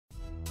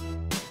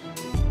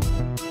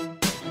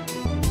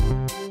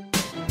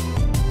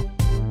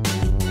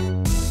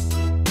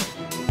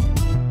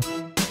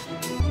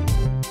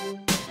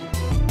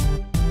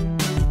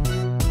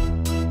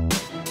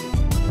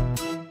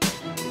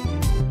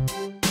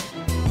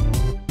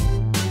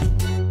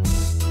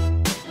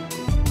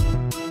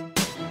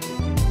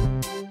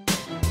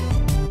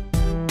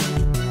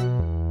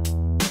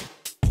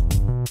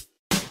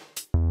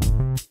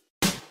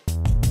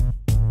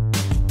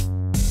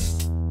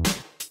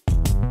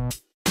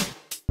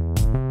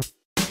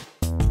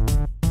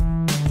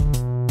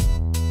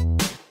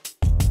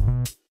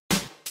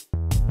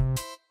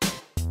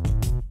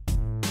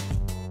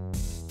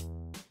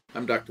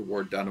Dr.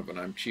 Ward Donovan.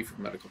 I'm Chief of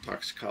Medical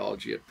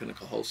Toxicology at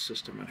Pinnacle Health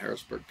System in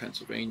Harrisburg,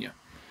 Pennsylvania.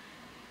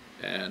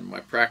 And my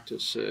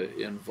practice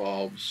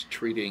involves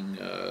treating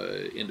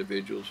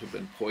individuals who have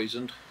been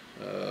poisoned,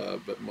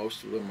 but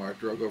most of them are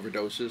drug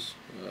overdoses,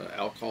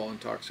 alcohol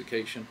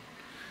intoxication,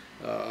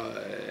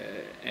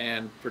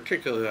 and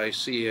particularly I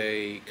see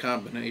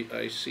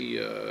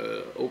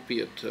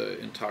opiate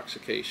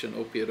intoxication,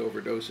 opiate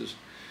overdoses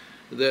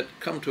that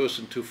come to us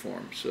in two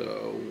forms.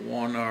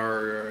 One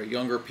are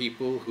younger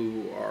people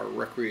who are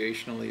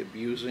recreationally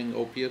abusing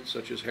opiates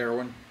such as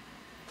heroin,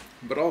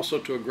 but also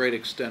to a great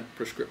extent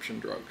prescription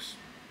drugs,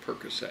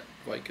 Percocet,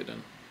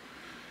 Vicodin.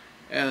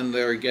 And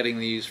they're getting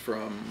these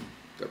from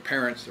their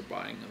parents, they're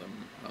buying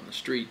them on the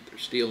street, they're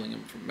stealing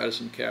them from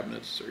medicine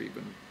cabinets, they're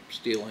even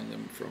stealing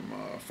them from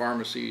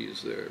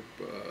pharmacies, they're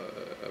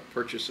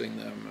purchasing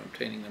them,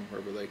 obtaining them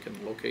wherever they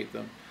can locate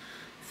them,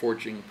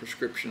 forging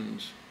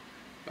prescriptions.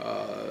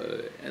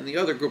 And the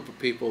other group of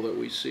people that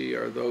we see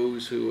are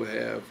those who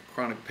have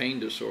chronic pain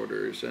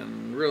disorders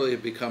and really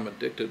have become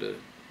addicted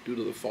due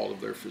to the fault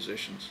of their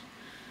physicians,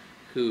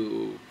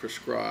 who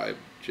prescribe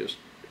just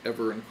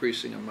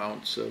ever-increasing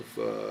amounts of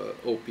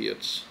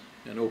opiates.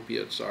 And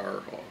opiates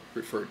are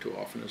referred to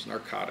often as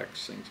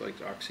narcotics, things like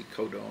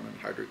oxycodone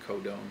and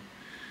hydrocodone,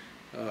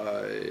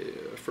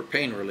 for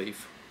pain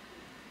relief.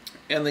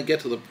 And they get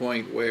to the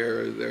point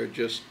where they're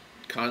just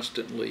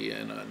constantly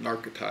in a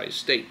narcotized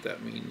state.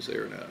 That means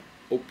they're in an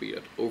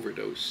opiate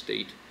overdose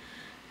state.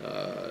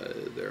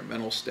 Their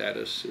mental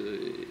status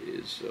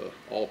is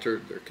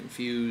altered, they're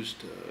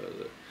confused,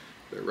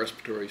 their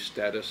respiratory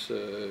status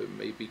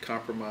may be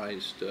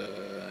compromised,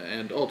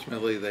 and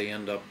ultimately they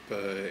end up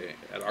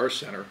at our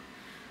center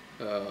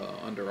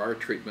under our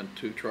treatment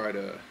to try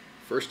to,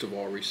 first of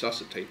all,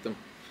 resuscitate them,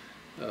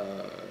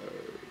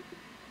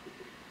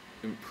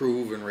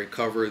 improve and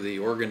recover the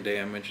organ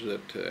damage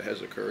that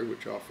has occurred,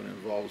 which often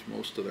involves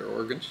most of their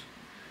organs,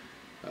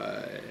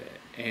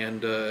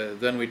 and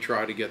then we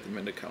try to get them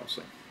into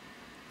counseling.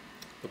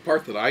 The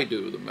part that I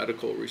do, the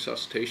medical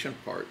resuscitation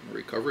part and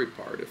recovery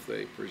part, if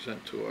they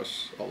present to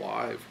us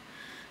alive,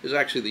 is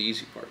actually the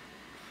easy part.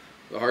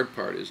 The hard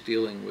part is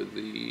dealing with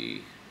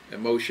the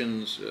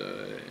emotions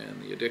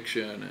and the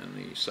addiction and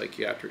the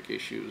psychiatric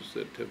issues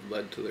that have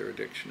led to their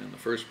addiction in the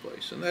first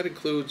place. And that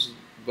includes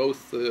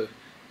both the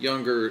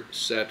younger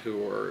set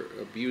who are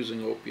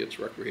abusing opiates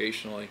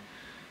recreationally,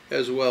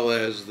 as well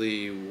as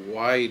the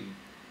wide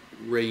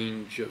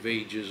range of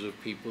ages of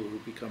people who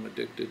become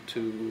addicted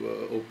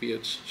to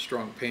opiates,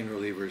 strong pain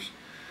relievers,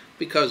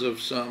 because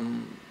of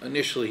some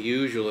initially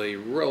usually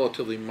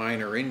relatively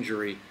minor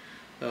injury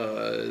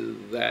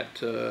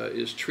that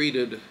is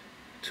treated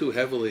too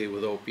heavily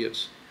with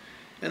opiates,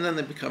 and then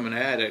they become an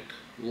addict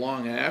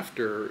long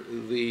after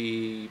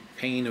the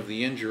pain of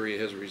the injury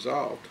has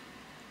resolved.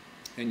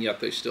 And yet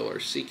they still are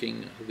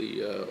seeking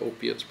the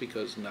opiates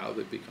because now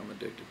they've become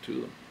addicted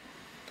to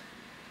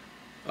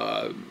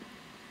them.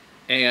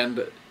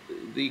 And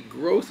the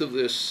growth of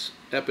this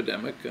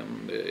epidemic,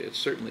 and it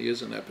certainly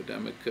is an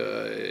epidemic,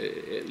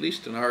 at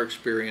least in our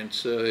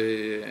experience,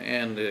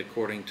 and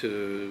according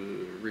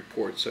to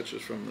reports such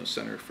as from the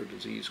Center for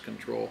Disease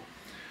Control,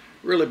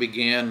 really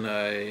began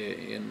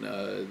in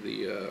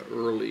the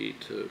early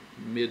to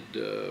mid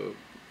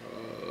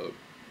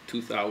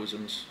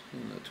 2000s,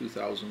 in the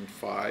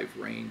 2005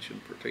 range in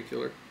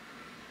particular,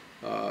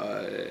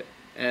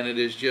 and it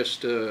has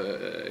just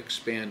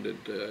expanded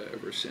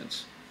ever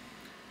since.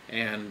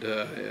 And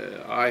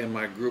I and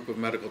my group of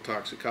medical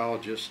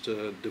toxicologists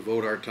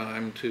devote our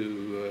time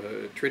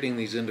to treating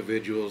these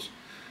individuals,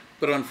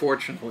 but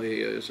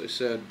unfortunately, as I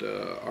said,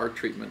 our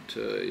treatment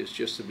is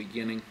just the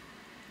beginning,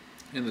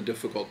 and the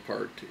difficult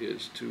part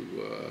is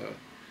to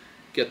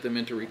get them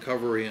into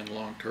recovery and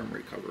long-term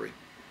recovery.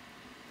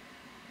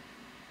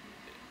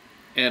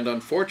 And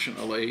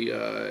unfortunately,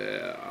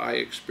 I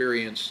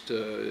experienced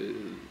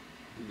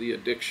the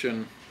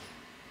addiction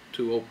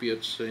to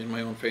opiates in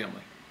my own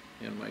family,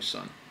 in my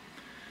son.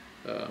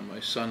 My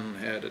son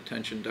had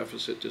attention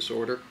deficit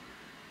disorder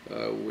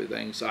with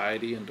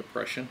anxiety and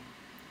depression,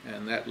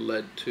 and that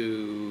led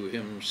to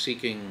him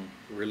seeking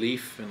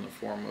relief in the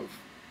form of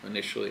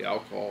initially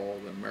alcohol,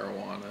 then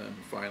marijuana, and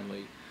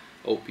finally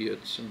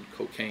opiates and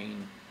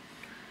cocaine,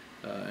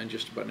 and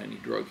just about any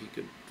drug he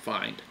could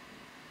find.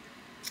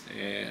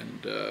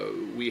 And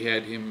we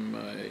had him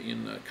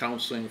in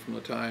counseling from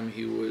the time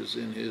he was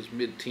in his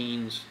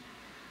mid-teens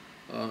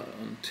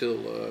until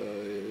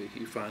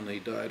he finally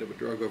died of a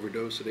drug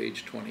overdose at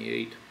age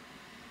 28.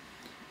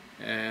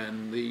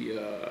 And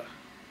the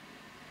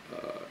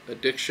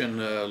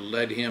addiction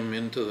led him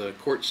into the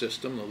court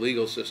system, the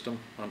legal system,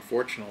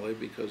 unfortunately,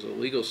 because the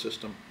legal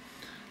system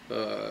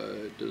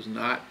does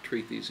not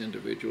treat these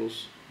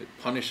individuals. It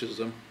punishes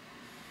them,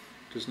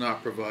 does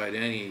not provide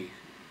any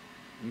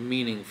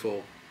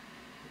meaningful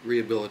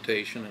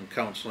rehabilitation and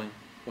counseling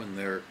when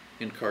they're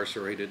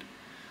incarcerated.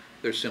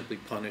 They're simply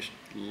punished,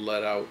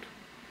 let out.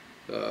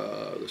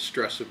 The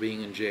stress of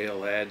being in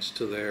jail adds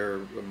to their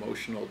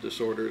emotional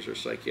disorders or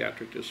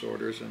psychiatric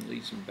disorders and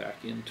leads them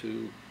back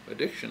into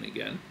addiction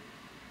again.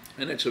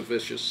 And it's a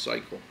vicious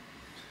cycle.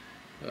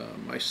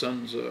 My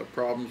son's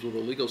problems with the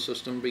legal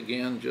system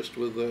began just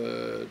with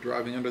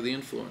driving under the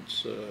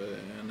influence,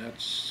 and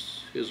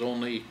that's his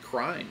only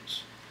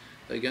crimes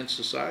against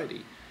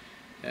society.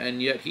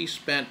 And yet he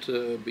spent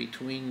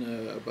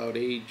between about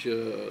age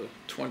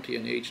 20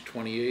 and age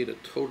 28 a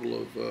total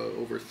of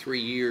over 3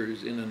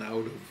 years in and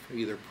out of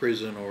either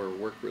prison or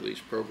work release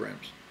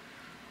programs,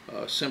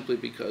 simply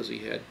because he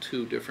had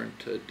 2 different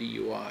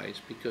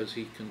DUIs, because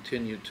he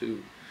continued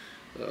to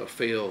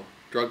fail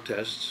drug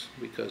tests,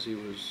 because he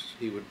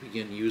would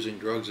begin using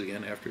drugs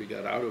again after he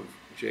got out of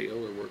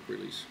jail or work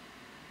release.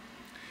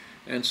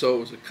 And so it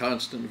was a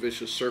constant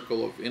vicious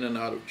circle of in and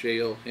out of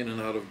jail, in and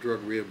out of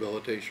drug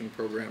rehabilitation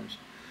programs,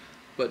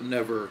 but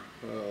never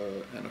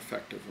an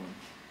effective one.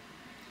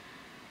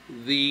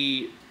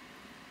 The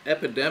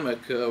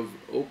epidemic of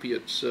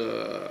opiates,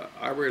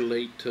 I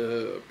relate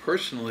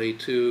personally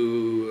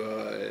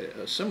to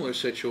a similar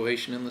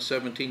situation in the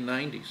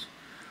 1790s.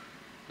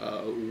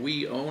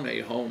 We own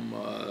a home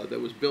that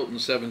was built in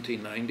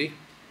 1790.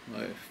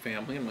 My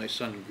family and my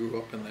son grew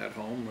up in that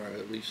home, or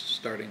at least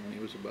starting when he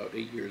was about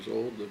 8 years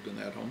old, lived in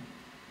that home.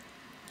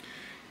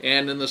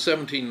 And in the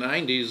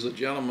 1790s, the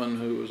gentleman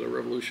who was a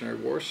Revolutionary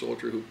War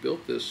soldier who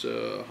built this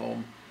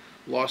home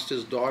lost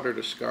his daughter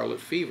to scarlet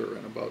fever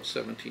in about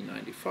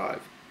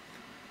 1795.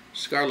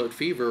 Scarlet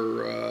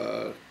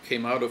fever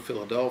came out of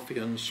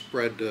Philadelphia and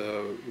spread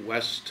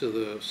west to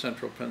the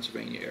central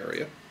Pennsylvania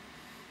area.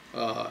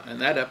 And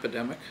that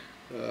epidemic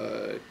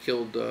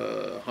killed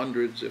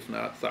hundreds, if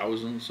not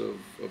thousands,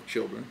 of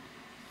children.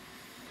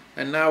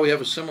 And now we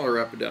have a similar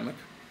epidemic.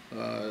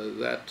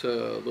 That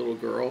little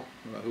girl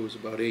who was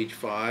about age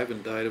 5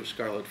 and died of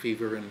scarlet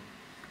fever in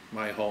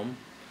my home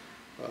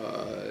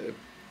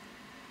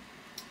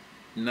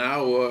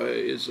now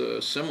is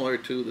similar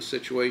to the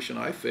situation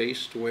I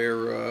faced,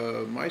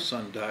 where my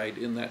son died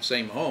in that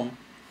same home,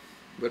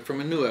 but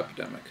from a new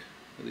epidemic,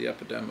 the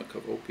epidemic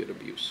of opiate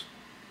abuse.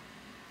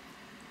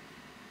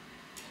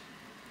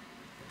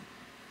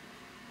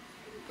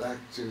 Back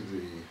to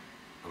the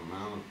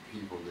amount of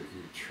people that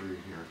you treat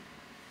here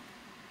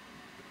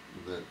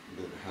that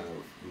have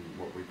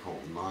what we call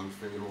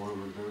non-fatal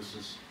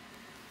overdoses.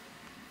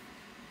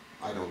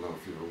 I don't know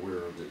if you're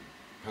aware that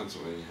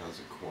Pennsylvania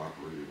hasn't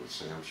cooperated with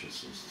SAMHSA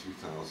since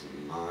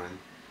 2009,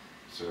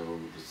 so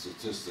the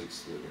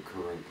statistics that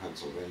occur in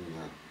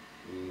Pennsylvania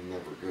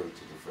never go to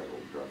the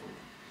federal government.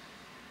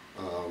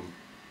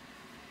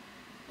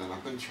 And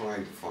I've been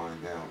trying to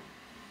find out,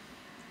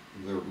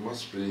 there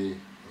must be,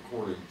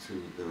 according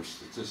to their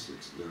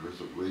statistics, there is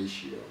a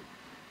ratio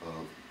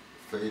of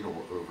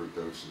fatal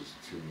overdoses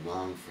to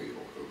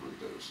non-fatal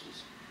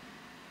overdoses.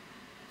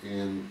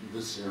 In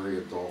this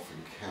area,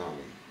 Dauphin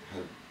County,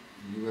 have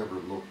you ever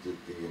looked at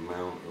the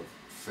amount of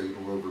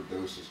fatal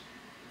overdoses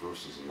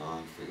versus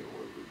non-fatal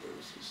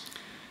overdoses?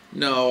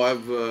 No,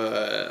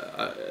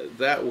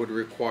 that would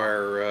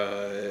require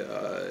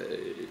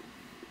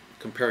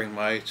comparing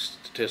my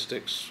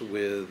statistics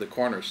with the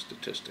coroner's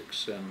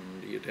statistics,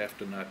 and you'd have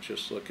to not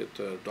just look at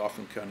the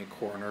Dauphin County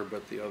coroner,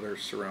 but the other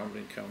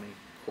surrounding county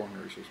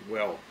coroners as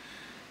well.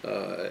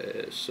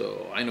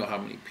 So I know how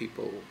many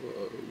people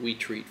we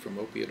treat from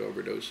opiate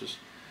overdoses,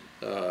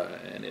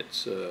 and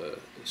it's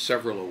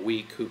several a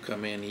week who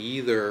come in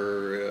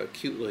either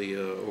acutely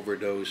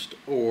overdosed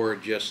or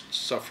just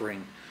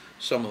suffering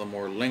some of the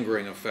more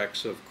lingering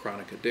effects of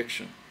chronic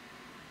addiction.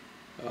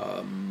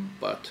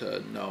 But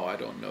no, I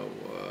don't know.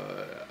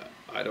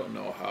 I don't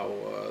know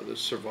how the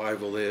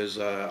survival is.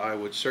 I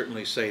would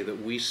certainly say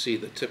that we see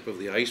the tip of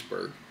the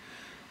iceberg,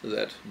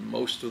 that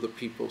most of the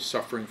people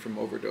suffering from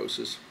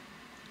overdoses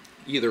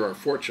either are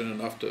fortunate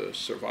enough to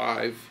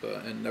survive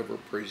and never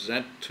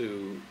present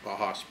to a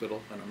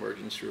hospital, an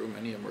emergency room,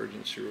 any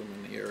emergency room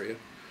in the area.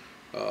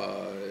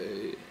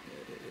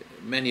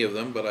 Many of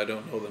them, but I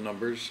don't know the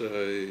numbers,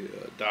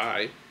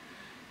 die.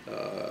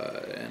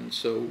 And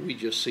so we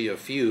just see a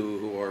few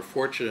who are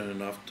fortunate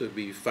enough to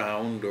be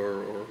found,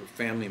 or a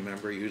family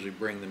member usually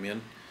bring them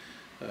in,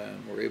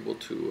 and we're able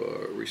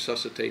to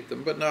resuscitate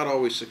them, but not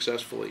always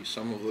successfully.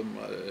 Some of them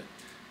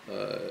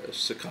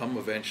succumb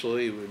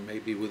eventually,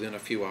 maybe within a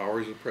few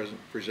hours of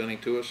presenting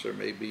to us, or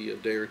maybe a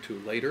day or two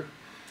later.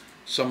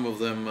 Some of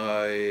them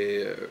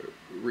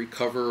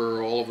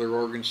recover all of their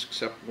organs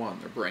except one,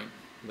 their brain.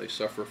 They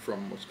suffer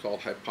from what's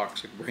called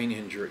hypoxic brain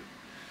injury,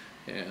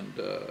 and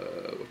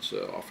what's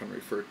often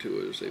referred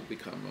to as they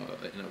become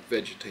in a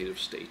vegetative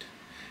state.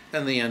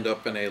 And they end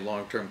up in a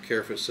long-term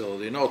care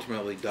facility and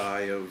ultimately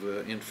die of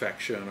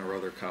infection or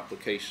other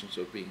complications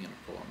of being in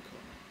a prolonged coma.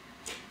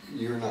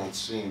 You're not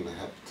seeing the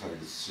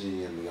hepatitis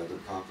C and the other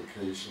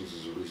complications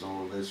as a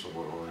result of this, or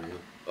what are you?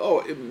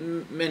 Oh,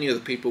 many of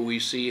the people we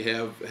see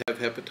have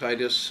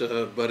hepatitis,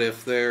 but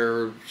if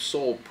their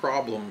sole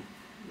problem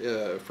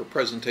for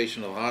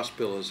presentation to the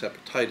hospital is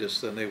hepatitis,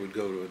 then they would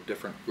go to a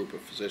different group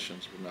of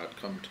physicians, would not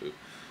come to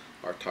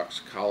our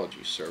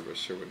toxicology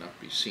service, or would not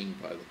be seen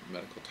by the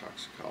medical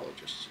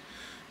toxicologists.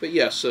 But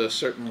yes,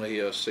 certainly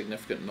a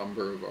significant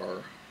number of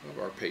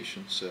our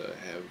patients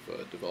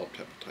have developed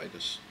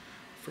hepatitis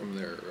from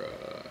their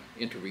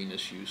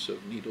intravenous use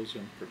of needles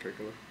in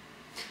particular.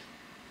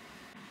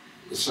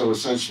 So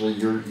essentially,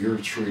 you're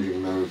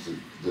treating those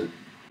that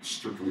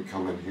strictly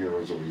come in here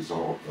as a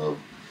result of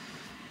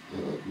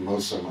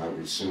most of them, I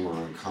would assume, are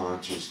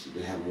unconscious. Do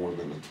they have more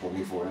than a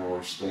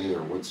 24-hour stay,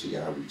 or what's the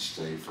average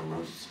stay for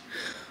most?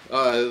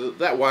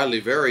 That widely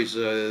varies.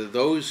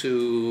 Those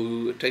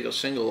who take a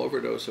single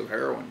overdose of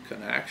heroin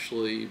can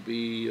actually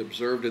be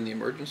observed in the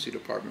emergency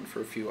department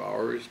for a few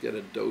hours, get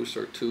a dose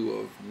or two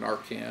of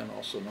Narcan,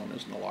 also known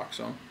as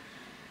naloxone,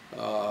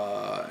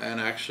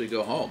 and actually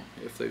go home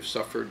if they've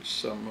suffered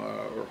some,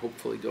 or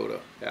hopefully go to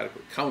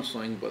adequate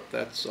counseling, but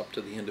that's up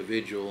to the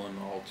individual, and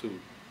all too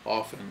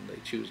often they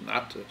choose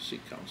not to seek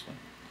counseling.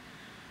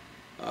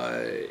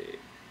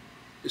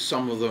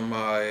 Some of them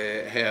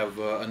have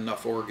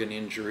enough organ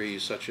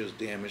injuries, such as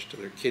damage to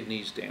their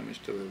kidneys,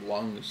 damage to their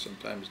lungs,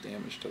 sometimes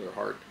damage to their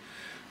heart,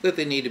 that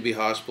they need to be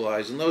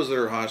hospitalized. And those that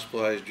are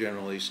hospitalized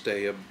generally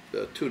stay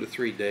 2 to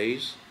 3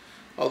 days,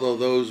 although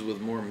those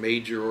with more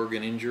major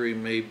organ injury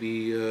may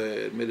be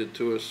admitted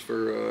to us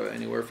for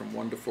anywhere from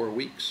 1 to 4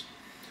 weeks.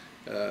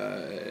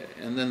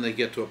 And then they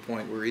get to a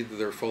point where either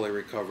they're fully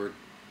recovered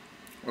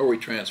or we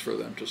transfer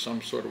them to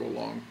some sort of a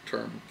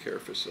long-term care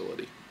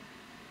facility.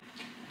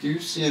 Do you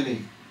see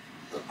any,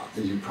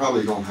 you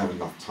probably don't have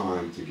enough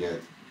time to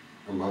get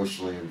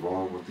emotionally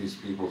involved with these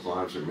people's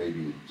lives, or maybe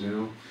you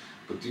do,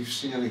 but do you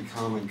see any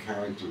common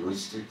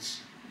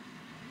characteristics?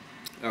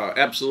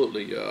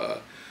 Absolutely.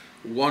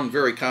 One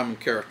very common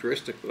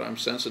characteristic that I'm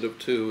sensitive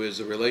to is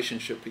the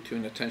relationship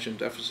between attention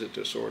deficit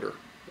disorder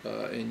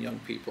in young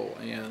people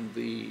and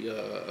the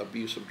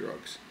abuse of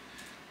drugs.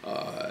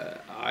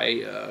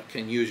 I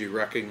can usually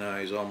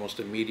recognize almost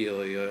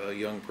immediately a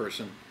young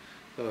person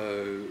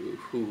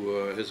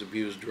who has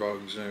abused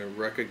drugs and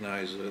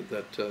recognize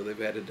that they've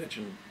had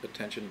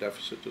attention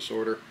deficit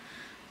disorder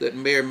that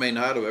may or may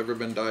not have ever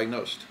been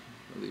diagnosed.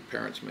 The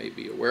parents may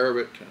be aware of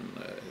it,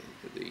 and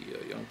the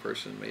young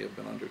person may have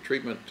been under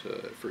treatment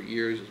for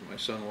years, as my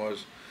son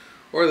was,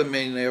 or they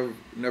may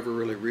never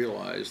really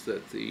realize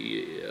that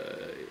the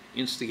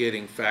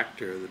instigating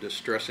factor, the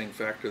distressing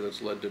factor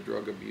that's led to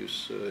drug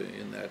abuse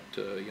in that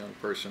young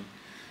person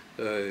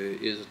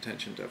is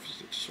attention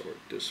deficit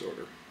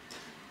disorder.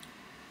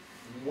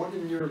 What,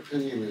 in your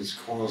opinion, is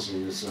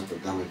causing this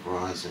epidemic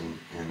rise in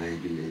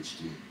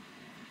ADHD?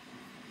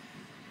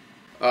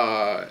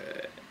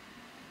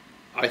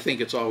 I think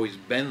it's always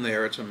been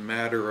there. It's a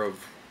matter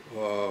of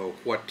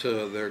what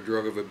their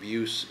drug of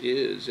abuse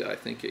is. I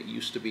think it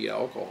used to be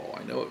alcohol.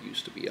 I know it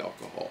used to be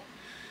alcohol.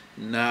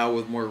 Now,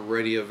 with more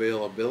ready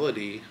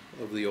availability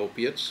of the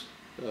opiates,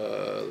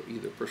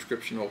 either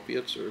prescription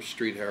opiates or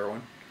street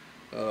heroin,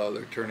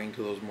 they're turning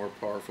to those more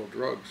powerful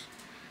drugs.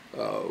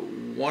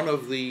 One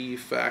of the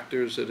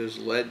factors that has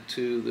led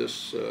to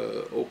this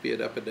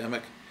opiate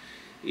epidemic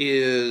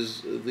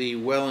is the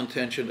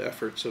well-intentioned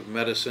efforts of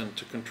medicine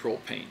to control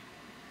pain.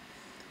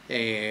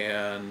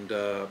 And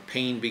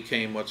pain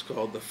became what's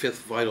called the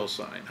fifth vital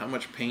sign. How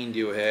much pain do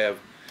you have?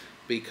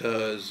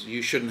 Because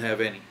you shouldn't have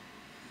any.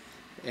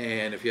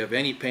 And if you have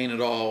any pain at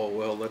all,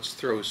 well, let's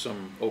throw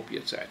some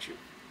opiates at you,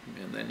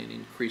 and then in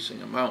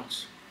increasing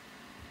amounts.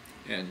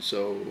 And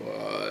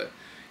so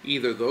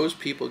either those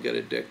people get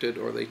addicted,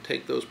 or they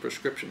take those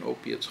prescription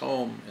opiates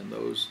home, and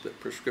those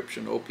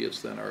prescription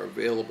opiates then are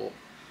available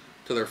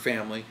to their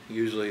family,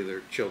 usually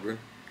their children,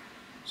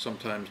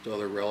 sometimes to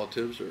other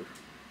relatives or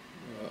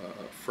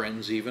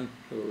friends even,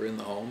 who are in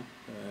the home,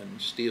 and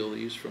steal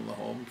these from the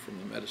home, from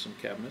the medicine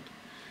cabinet.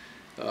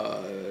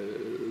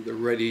 The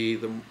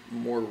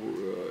more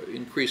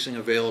increasing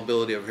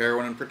availability of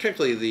heroin, and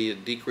particularly the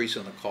decrease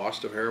in the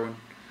cost of heroin,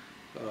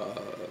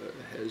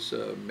 has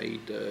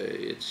made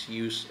its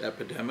use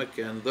epidemic.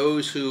 And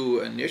those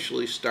who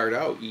initially start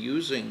out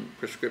using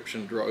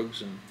prescription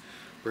drugs, and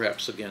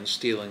perhaps again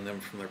stealing them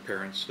from their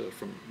parents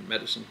from the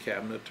medicine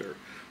cabinet, or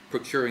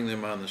procuring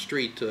them on the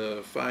street,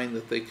 find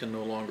that they can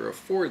no longer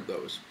afford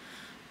those,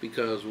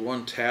 because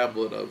one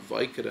tablet of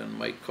Vicodin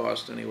might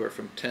cost anywhere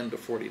from $10 to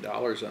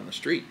 $40 on the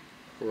street,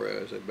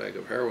 whereas a bag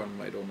of heroin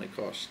might only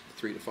cost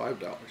 $3 to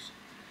 $5.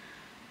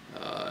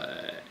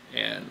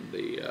 And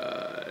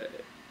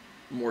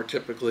more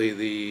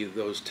typically,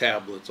 those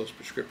tablets, those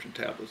prescription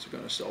tablets, are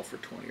going to sell for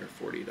 $20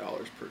 or $40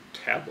 per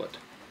tablet,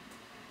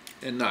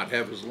 and not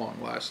have as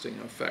long-lasting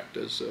effect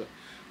as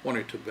 1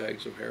 or 2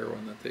 bags of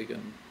heroin that they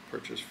can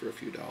purchase for a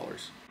few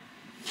dollars.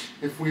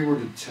 If we were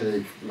to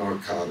take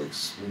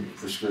narcotics,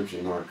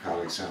 prescription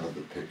narcotics, out of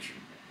the picture,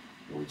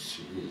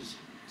 which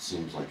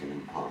seems like an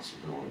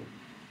impossibility,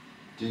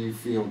 do you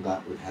feel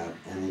that would have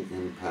any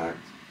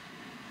impact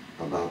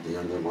about the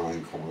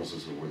underlying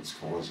causes of what's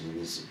causing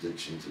this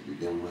addiction to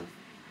begin with?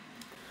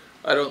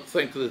 I don't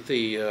think that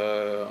the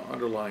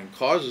underlying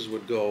causes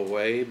would go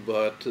away,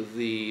 but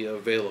the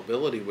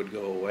availability would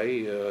go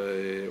away,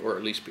 or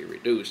at least be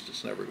reduced.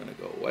 It's never going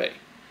to go away.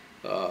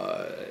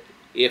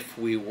 If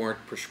we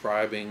weren't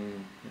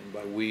prescribing, and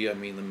by we I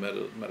mean the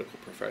medical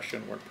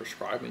profession, weren't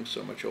prescribing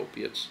so much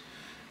opiates,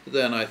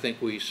 then I think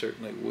we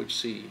certainly would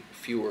see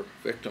fewer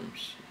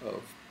victims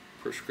of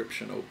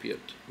prescription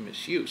opiate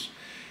misuse.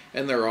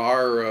 And there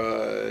are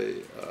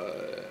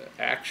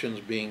actions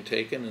being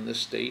taken in this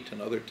state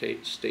and other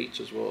states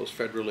as well as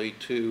federally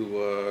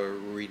to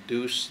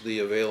reduce the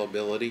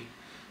availability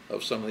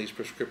of some of these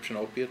prescription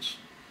opiates.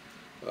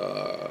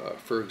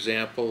 For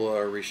example,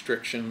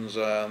 restrictions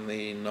on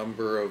the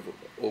number of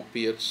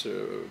opiates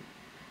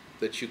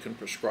that you can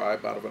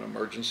prescribe out of an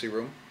emergency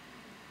room,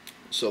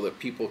 so that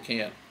people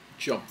can't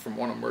jump from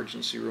one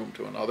emergency room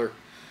to another,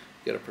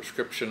 get a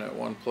prescription at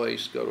one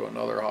place, go to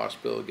another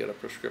hospital, get a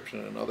prescription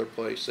at another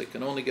place. They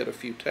can only get a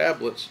few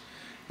tablets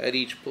at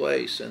each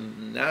place.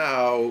 And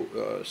now,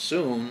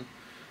 soon,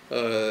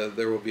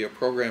 there will be a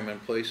program in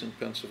place in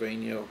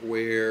Pennsylvania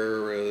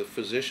where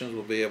physicians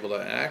will be able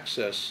to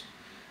access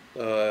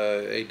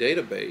a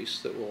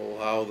database that will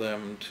allow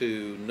them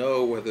to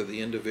know whether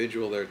the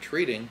individual they're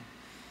treating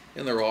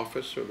in their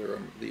office or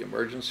the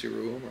emergency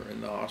room or in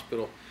the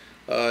hospital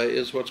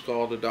is what's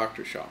called a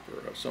doctor shopper,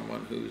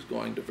 someone who's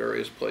going to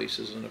various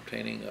places and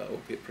obtaining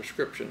opiate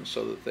prescriptions,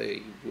 so that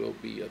they will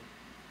be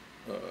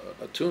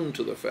attuned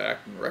to the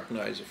fact and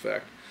recognize the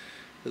fact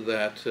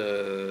that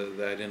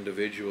that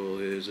individual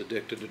is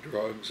addicted to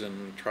drugs,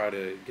 and try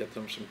to get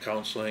them some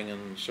counseling,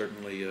 and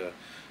certainly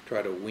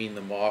try to wean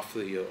them off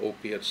the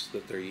opiates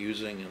that they're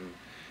using,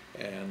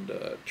 and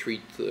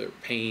treat their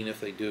pain,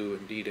 if they do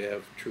indeed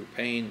have true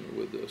pain,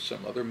 with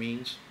some other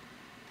means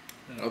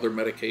and other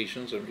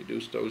medications and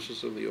reduced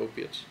doses of the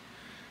opiates,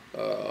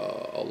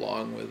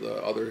 along with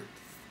other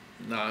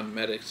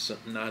non-medicine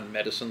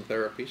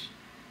therapies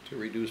to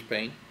reduce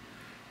pain,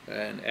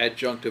 and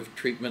adjunctive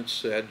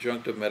treatments,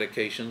 adjunctive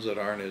medications that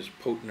aren't as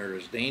potent or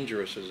as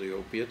dangerous as the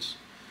opiates,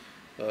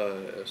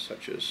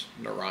 such as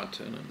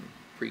Neurontin and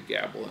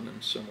pregabalin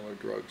and similar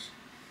drugs.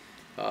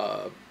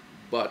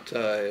 But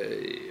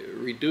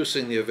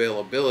reducing the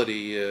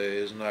availability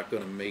is not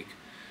going to make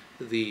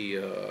the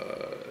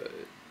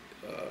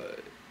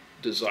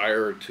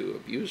desire to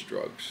abuse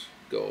drugs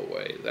go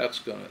away.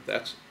 That's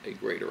a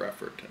greater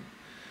effort, and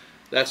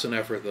that's an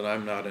effort that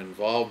I'm not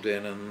involved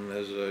in. And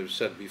as I've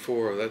said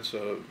before, that's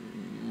a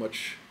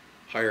much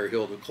higher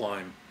hill to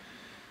climb,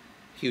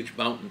 huge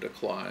mountain to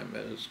climb,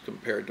 as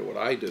compared to what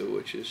I do,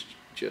 which is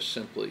just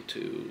simply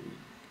to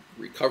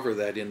recover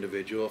that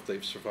individual if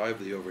they've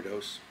survived the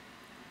overdose,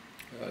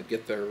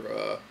 get their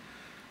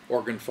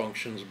organ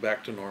functions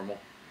back to normal,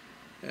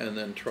 and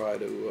then try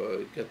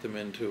to get them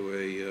into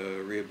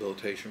a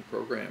rehabilitation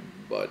program.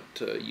 But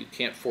you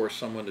can't force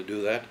someone to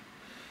do that.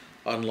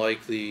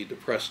 Unlike the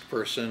depressed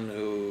person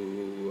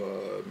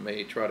who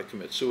may try to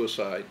commit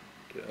suicide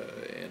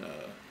in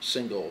a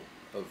single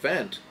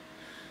event,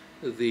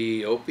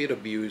 the opiate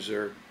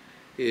abuser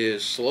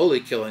is slowly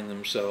killing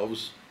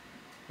themselves,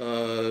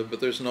 but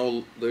there's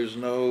no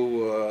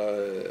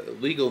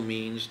legal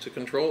means to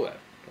control that.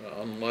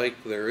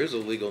 Unlike there is a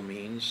legal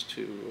means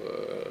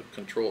to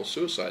control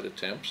suicide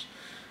attempts,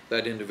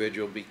 that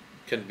individual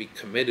can be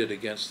committed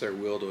against their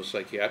will to a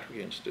psychiatric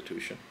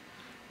institution,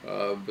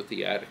 but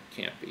the addict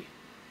can't be.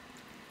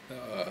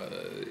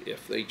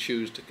 If they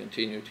choose to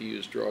continue to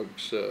use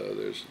drugs,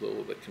 there's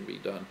little that can be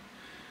done.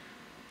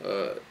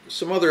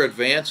 Some other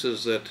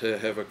advances that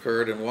have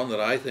occurred, and one that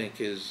I think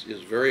is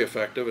very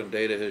effective, and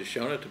data has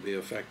shown it to be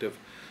effective,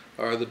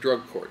 are the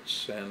drug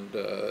courts. And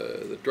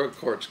the drug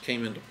courts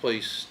came into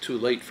place too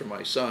late for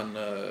my son.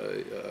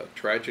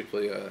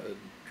 Tragically, a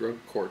drug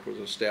court was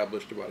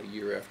established about a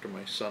year after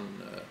my son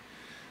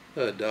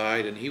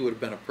died, and he would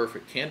have been a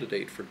perfect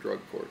candidate for drug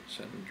courts.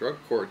 And drug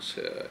courts,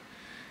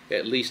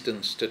 at least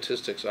in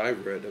statistics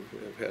I've read,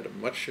 have had a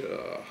much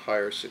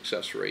higher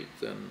success rate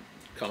than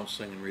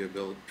counseling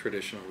and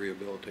traditional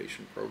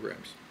rehabilitation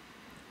programs.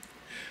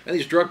 And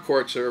these drug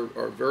courts are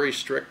very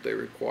strict. They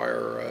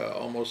require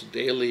almost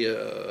daily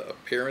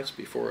appearance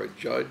before a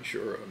judge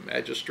or a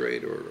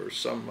magistrate or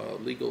some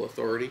legal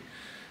authority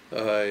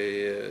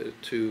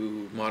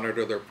to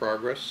monitor their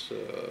progress,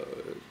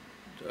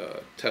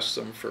 test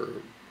them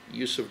for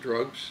use of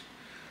drugs,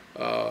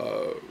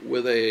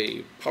 with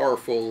a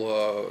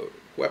powerful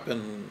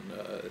weapon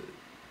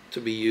to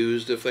be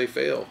used if they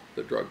fail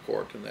the drug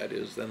court, and that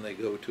is then they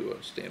go to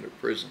a standard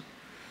prison.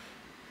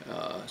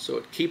 So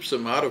it keeps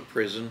them out of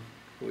prison,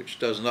 which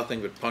does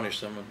nothing but punish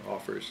them and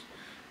offers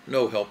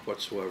no help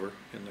whatsoever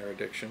in their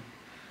addiction,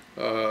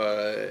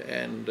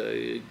 and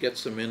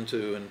gets them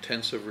into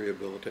intensive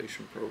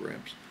rehabilitation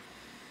programs.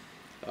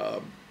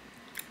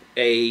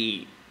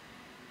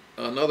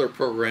 Another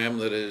program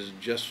that has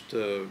just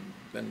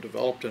been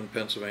developed in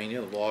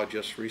Pennsylvania, the law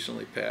just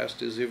recently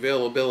passed, is the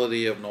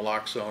availability of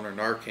naloxone or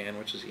Narcan,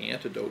 which is the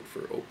antidote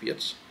for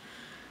opiates.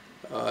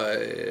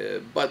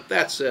 But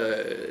that's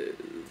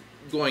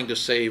going to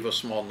save a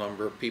small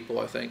number of people,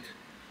 I think.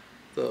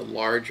 The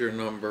larger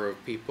number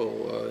of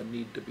people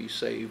need to be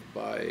saved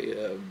by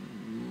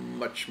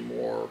much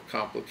more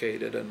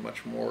complicated and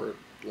much more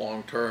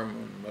long-term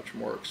and much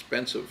more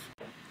expensive.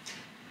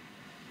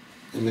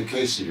 In the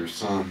case of your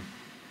son,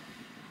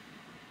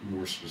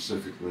 more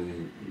specifically,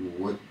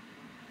 what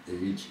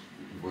age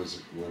was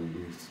it when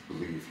you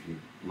believe he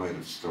might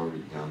have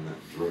started down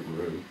that drug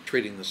road?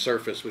 Treating the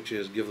surface, which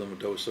is give them a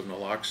dose of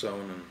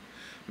naloxone and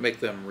make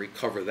them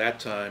recover that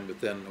time,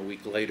 but then a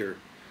week later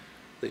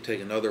they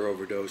take another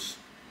overdose.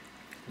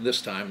 And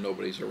this time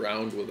nobody's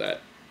around with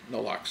that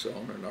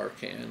naloxone or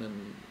Narcan,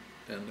 and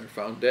they're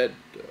found dead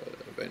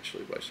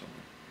eventually by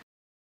someone.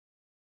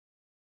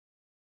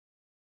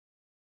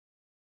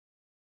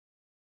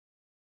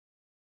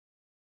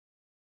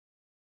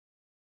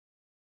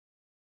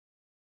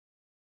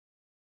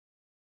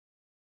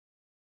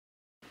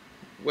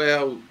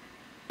 Well,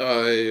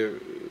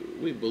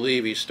 we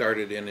believe he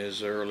started in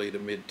his early to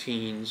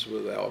mid-teens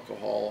with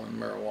alcohol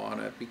and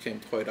marijuana. It became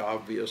quite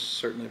obvious,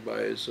 certainly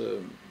by his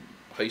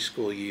high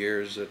school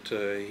years, that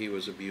he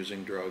was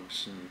abusing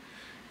drugs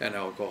and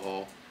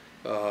alcohol.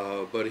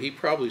 But he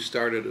probably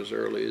started as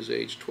early as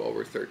age 12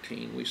 or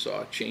 13. We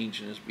saw a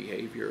change in his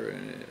behavior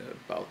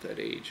about that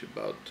age,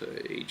 about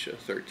age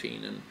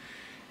 13.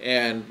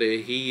 And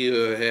he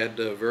had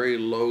very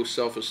low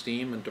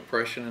self-esteem and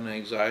depression and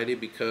anxiety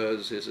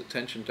because his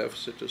attention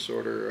deficit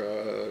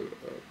disorder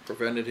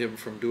prevented him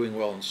from doing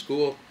well in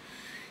school,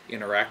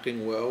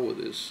 interacting well with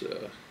his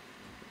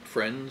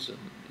friends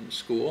in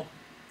school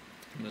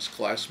and his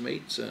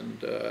classmates,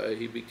 and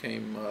he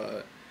became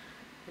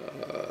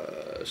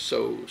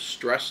so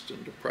stressed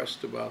and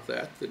depressed about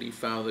that he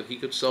found that he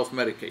could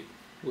self-medicate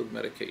with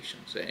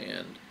medications,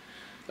 and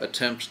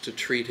attempts to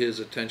treat his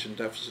attention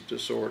deficit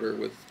disorder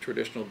with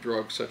traditional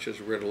drugs such as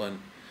Ritalin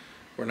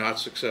were not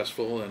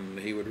successful, and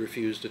he would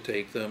refuse to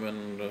take them,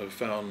 and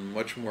found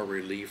much more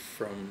relief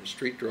from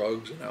street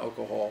drugs and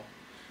alcohol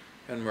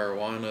and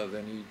marijuana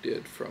than he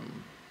did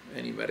from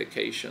any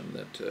medication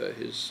that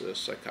his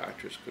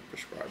psychiatrist could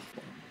prescribe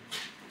for him.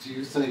 Do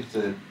you think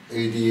that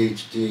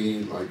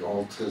ADHD, like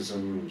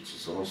autism, which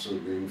is also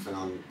being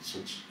found at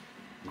such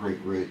great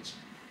rates,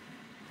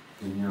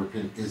 in your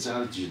opinion, is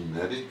that a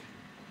genetic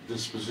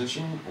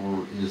disposition,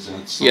 or is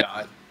that something?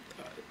 Yeah,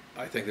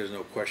 I think there's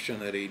no question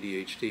that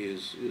ADHD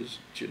is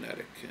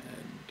genetic,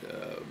 and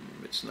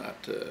it's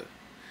not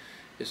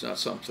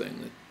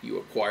something that you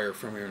acquire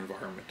from your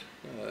environment.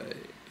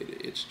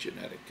 It's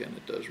genetic, and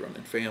it does run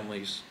in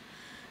families,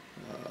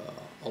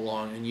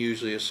 along and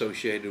usually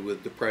associated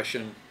with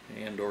depression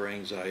and or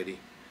anxiety.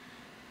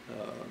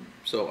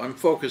 So I'm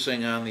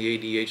focusing on the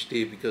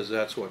ADHD because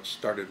that's what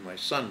started my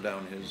son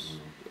down his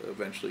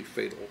eventually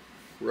fatal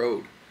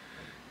road.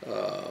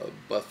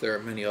 But there are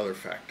many other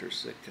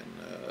factors that can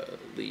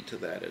lead to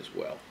that as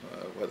well,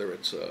 whether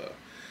it's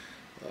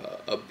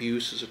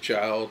abuse as a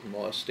child,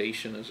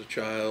 molestation as a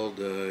child,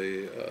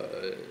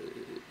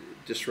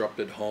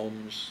 disrupted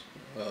homes,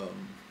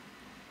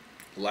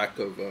 lack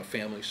of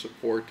family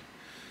support.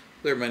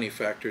 There are many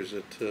factors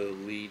that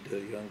lead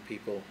young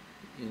people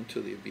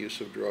into the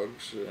abuse of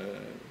drugs.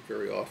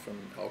 Very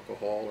often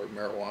alcohol or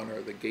marijuana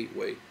are the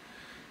gateway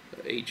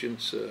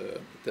agents,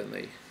 but then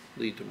they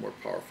lead to more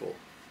powerful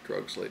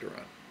drugs later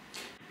on.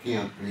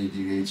 Can't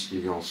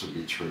ADHD also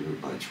be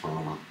triggered by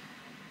trauma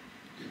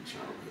in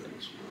childhood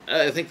as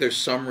well? I think there's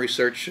some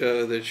research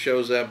that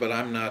shows that, but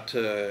I'm not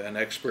an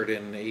expert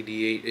in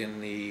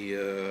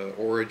the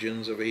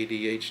origins of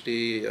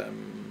ADHD.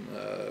 I'm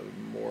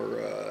more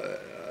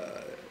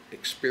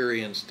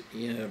experienced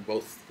in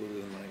both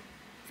within my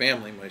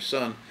family, my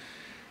son,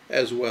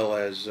 as well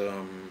as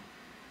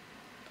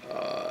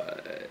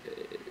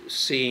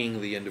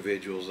seeing the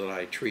individuals that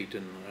I treat,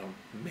 and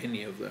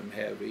many of them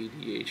have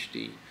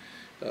ADHD,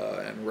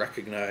 and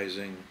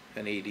recognizing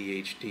an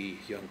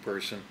ADHD young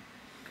person.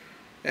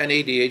 And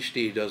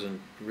ADHD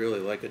doesn't really,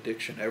 like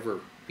addiction,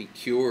 ever be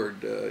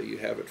cured. You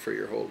have it for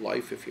your whole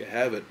life if you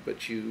have it, but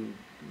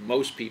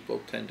most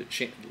people tend to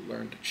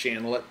learn to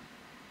channel it,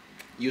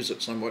 use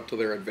it somewhat to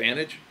their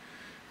advantage.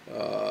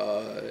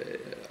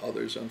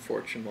 Others,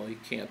 unfortunately,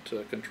 can't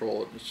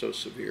control it, and it's so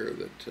severe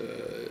that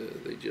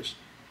they just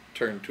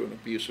turn to an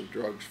abuse of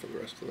drugs for the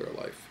rest of their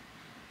life,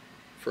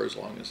 for as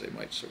long as they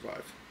might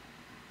survive.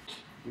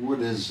 What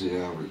is the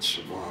average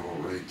survival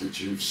rate that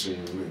you've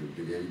seen in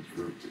the age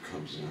group that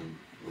comes in?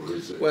 Or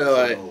is it, well,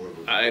 is it all over the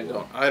board?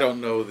 I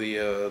don't know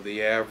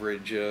the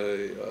average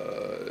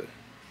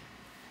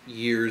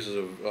years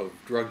of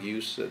drug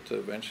use that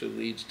eventually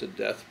leads to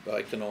death.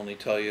 I can only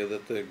tell you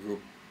that the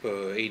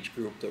age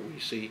group that we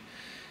see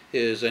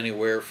is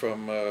anywhere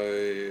from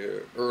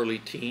early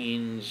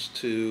teens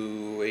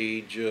to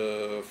age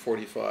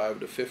 45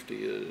 to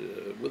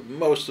 50, with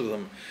most of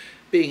them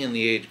being in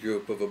the age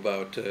group of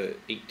about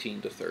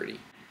 18 to 30.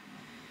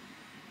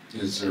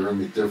 Is there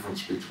any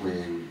difference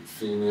between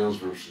females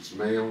versus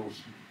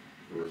males?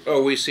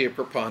 Oh, we see a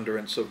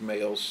preponderance of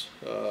males,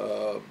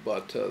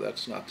 but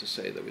that's not to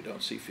say that we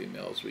don't see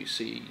females. We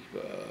see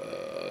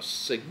a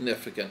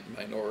significant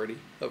minority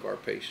of our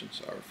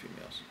patients are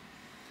females.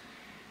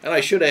 And I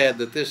should add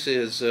that this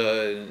is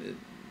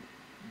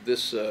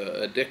this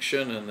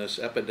addiction and this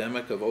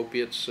epidemic of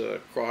opiates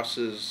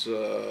crosses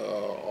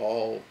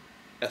all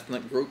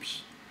ethnic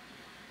groups,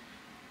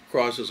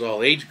 crosses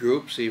all age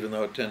groups, even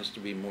though it tends to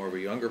be more of a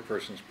younger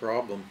person's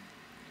problem.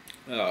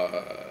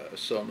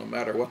 So no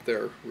matter what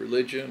their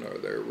religion or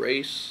their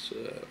race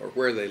or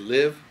where they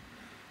live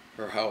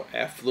or how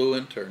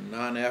affluent or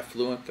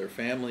non-affluent their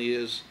family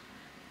is,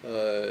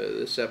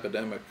 this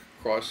epidemic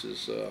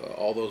crosses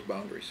all those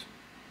boundaries.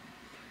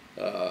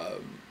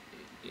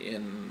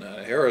 In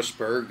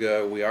Harrisburg,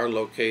 we are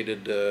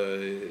located,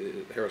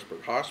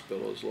 Harrisburg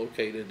Hospital is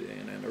located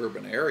in an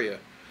urban area,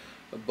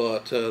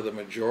 but the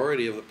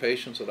majority of the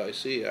patients that I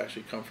see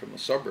actually come from the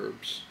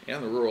suburbs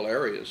and the rural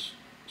areas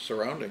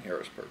surrounding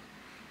Harrisburg,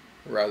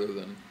 rather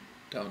than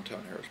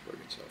downtown Harrisburg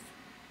itself.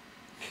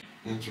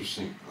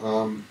 Interesting.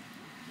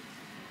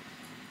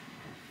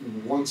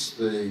 Once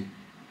they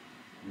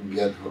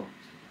get hooked,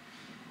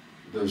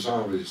 there's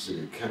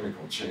obviously a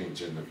chemical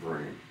change in the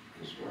brain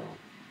as well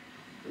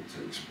that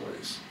takes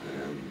place,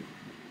 and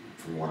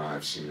from what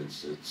I've seen, it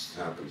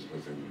happens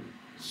within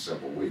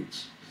several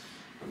weeks.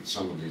 And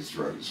some of these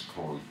drugs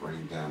cause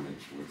brain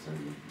damage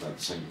within that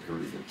same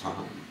period of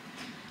time.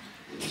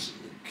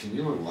 Can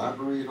you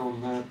elaborate on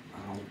that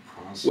whole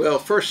process? Well,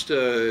 first,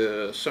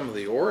 some of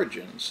the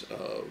origins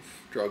of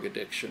drug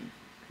addiction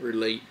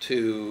relate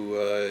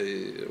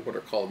to what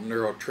are called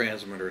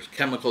neurotransmitters,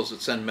 chemicals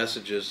that send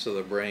messages to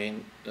the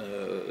brain,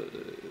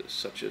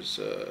 such as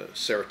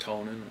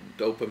serotonin and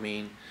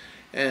dopamine.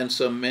 And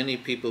so many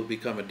people who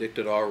become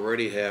addicted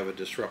already have a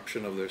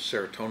disruption of their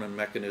serotonin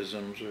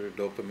mechanisms or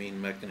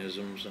dopamine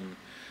mechanisms, and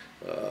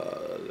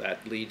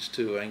that leads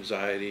to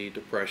anxiety,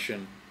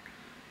 depression.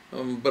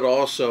 But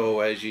also,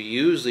 as you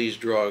use these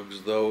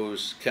drugs,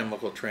 those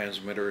chemical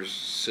transmitters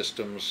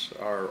systems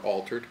are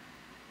altered,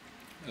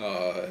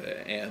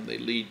 and they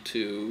lead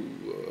to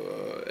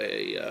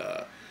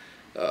a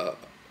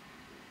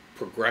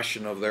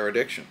progression of their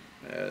addiction.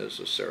 As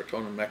the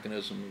serotonin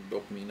mechanism,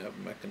 dopamine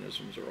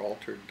mechanisms are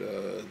altered,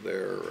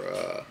 their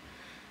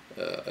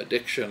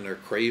addiction, their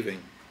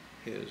craving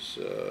is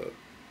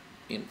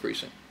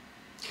increasing.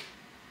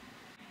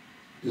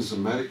 Is the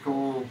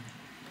medical,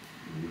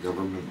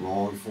 government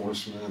law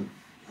enforcement,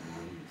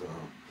 and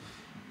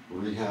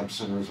rehab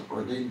centers,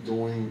 are they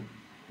doing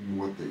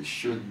what they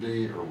should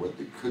be or what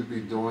they could be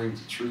doing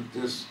to treat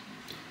this?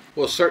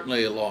 Well,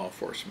 certainly law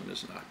enforcement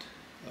is not.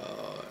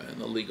 And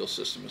the legal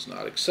system is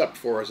not, except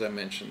for, as I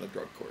mentioned, the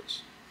drug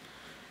courts.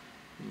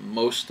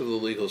 Most of the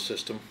legal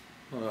system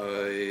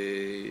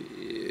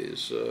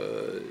is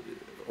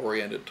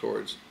oriented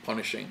towards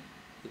punishing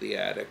the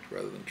addict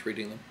rather than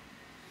treating them.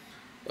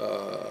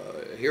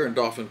 Here in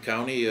Dauphin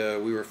County,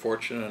 we were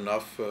fortunate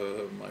enough,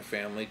 my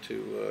family, to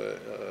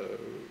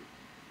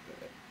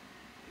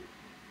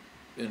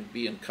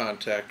be in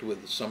contact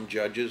with some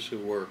judges who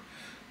were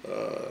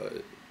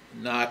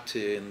not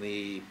in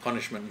the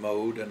punishment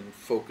mode and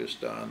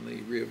focused on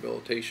the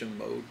rehabilitation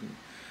mode, and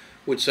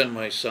would send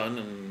my son,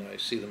 and I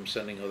see them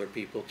sending other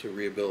people to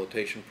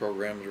rehabilitation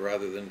programs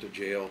rather than to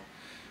jail.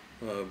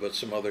 But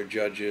some other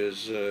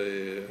judges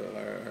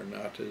are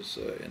not as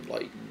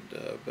enlightened.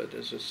 But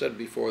as I said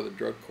before, the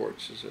drug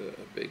courts is a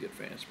big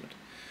advancement.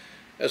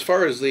 As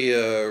far as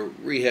the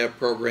rehab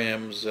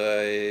programs,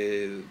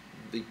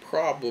 the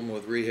problem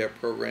with rehab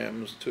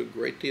programs to a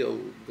great deal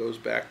goes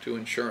back to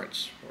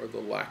insurance, or the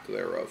lack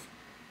thereof.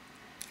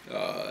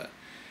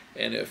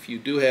 And if you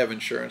do have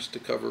insurance to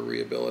cover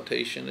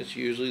rehabilitation, it's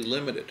usually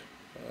limited.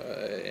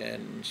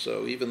 And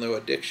so even though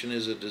addiction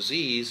is a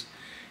disease,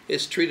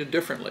 it's treated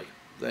differently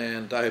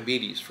than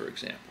diabetes, for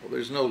example.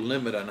 There's no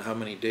limit on how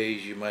many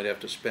days you might have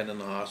to spend in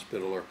the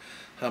hospital, or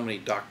how many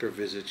doctor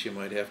visits you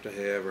might have to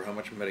have, or how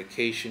much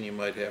medication you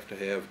might have to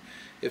have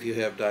if you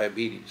have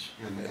diabetes.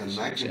 And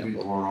that can be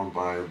brought on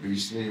by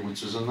obesity,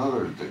 which is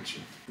another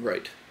addiction.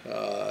 Right.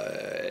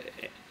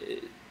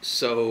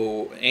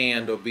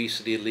 And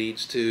obesity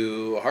leads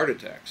to heart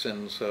attacks,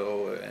 and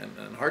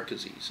heart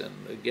disease.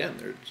 And again,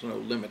 there's no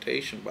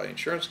limitation by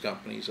insurance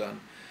companies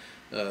on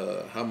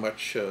how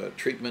much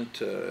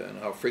treatment and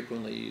how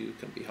frequently you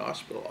can be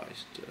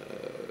hospitalized.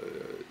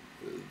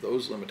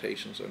 Those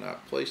limitations are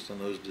not placed on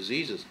those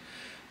diseases.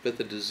 But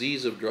the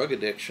disease of drug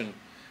addiction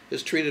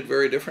is treated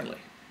very differently.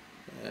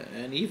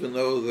 And even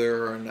though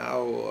there are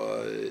now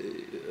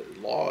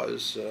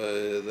laws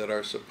that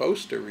are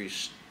supposed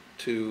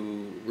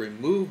to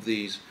remove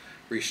these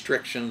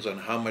restrictions on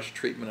how much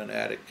treatment an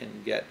addict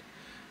can get,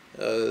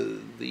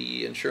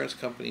 the insurance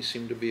companies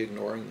seem to be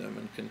ignoring them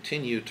and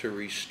continue to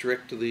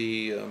restrict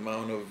the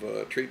amount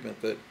of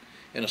treatment that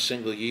in a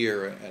single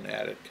year an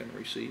addict can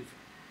receive.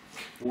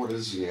 What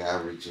is the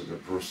average that a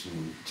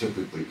person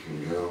typically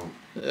can go?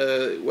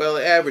 Well,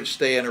 the average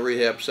stay in a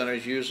rehab center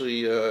is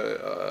usually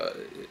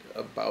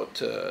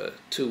about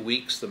 2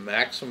 weeks. The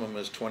maximum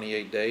is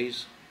 28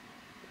 days.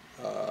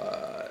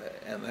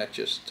 And that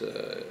just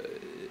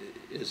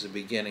is the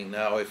beginning.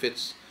 Now, if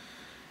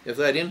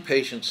that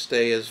inpatient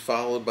stay is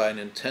followed by an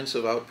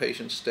intensive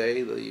outpatient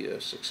stay, the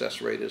success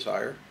rate is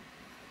higher.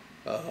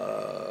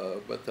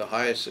 But the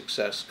highest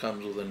success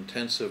comes with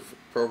intensive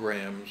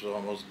programs,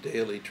 almost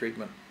daily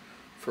treatment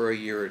for a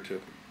year or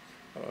two.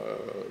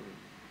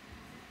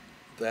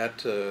 That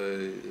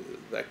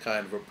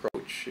kind of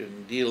approach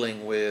in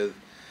dealing with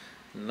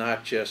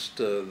not just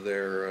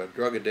their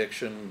drug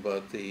addiction,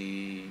 but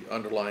the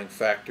underlying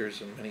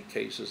factors in many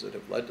cases that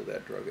have led to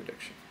that drug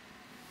addiction.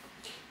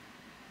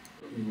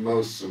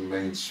 Most of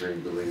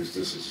mainstream believes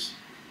this is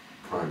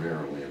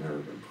primarily an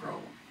urban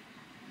problem.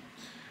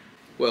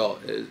 Well,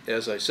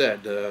 as I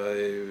said,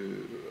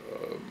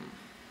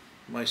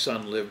 my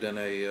son lived in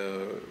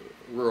a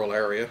rural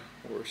area.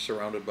 We're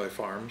surrounded by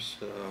farms.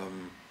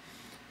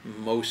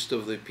 Most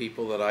of the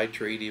people that I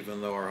treat,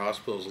 even though our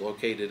hospital is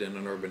located in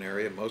an urban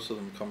area, most of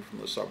them come from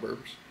the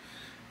suburbs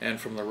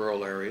and from the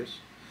rural areas.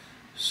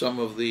 Some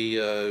of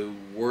the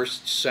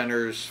worst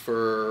centers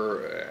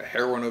for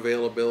heroin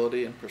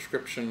availability and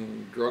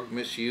prescription drug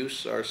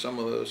misuse are some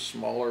of the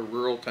smaller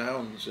rural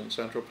towns in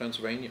central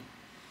Pennsylvania.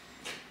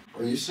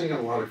 Are you seeing a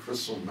lot of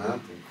crystal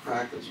meth and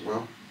crack as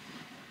well?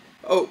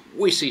 Oh,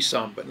 we see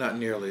some, but not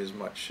nearly as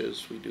much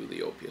as we do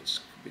the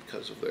opiates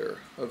because of their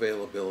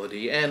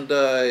availability. And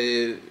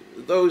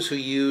those who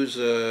use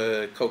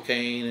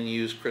cocaine and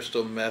use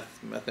crystal meth,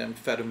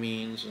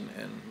 methamphetamines,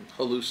 and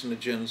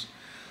hallucinogens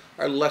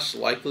are less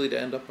likely to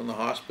end up in the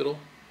hospital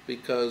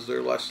because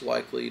they're less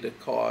likely to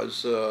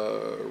cause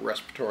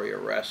respiratory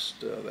arrest,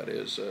 that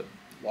is,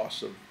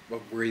 loss of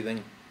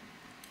breathing,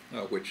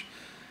 which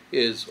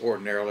is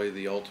ordinarily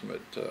the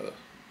ultimate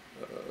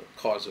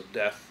cause of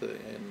death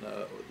in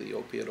the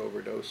opiate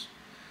overdose.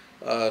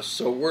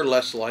 So we're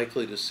less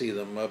likely to see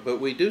them, but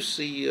we do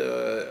see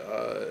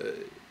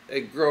a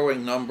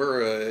growing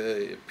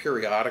number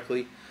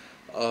periodically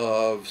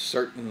of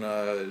certain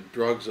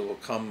drugs that will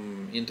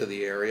come into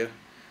the area,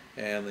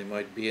 and they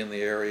might be in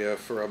the area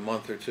for a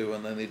month or two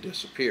and then they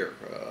disappear.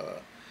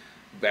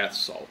 Bath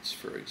salts,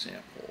 for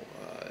example,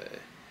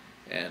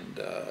 and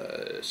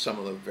some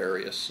of the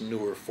various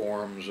newer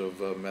forms of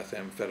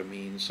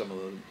methamphetamine, some of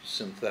the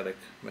synthetic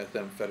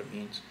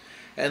methamphetamines.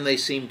 And they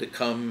seem to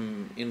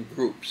come in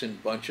groups, in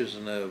bunches,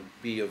 and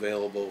be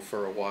available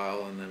for a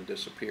while and then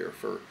disappear.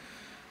 For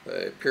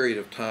a period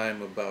of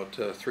time, about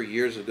 3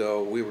 years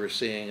ago, we were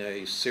seeing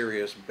a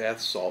serious bath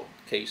salt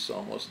case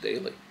almost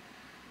daily.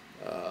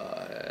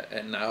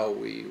 And now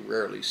we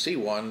rarely see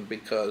one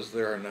because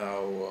there are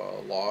now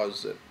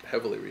laws that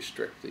heavily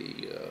restrict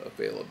the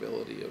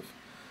availability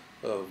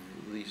of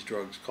these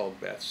drugs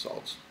called bath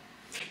salts.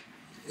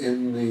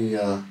 In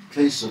the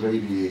case of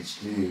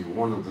ADHD,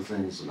 one of the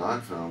things that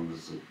I've found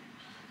is that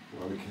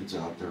a lot of kids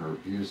out there are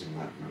abusing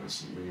that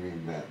medicine,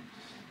 meaning that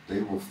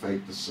they will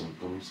fake the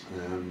symptoms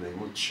and they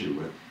will chew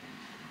it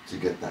to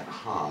get that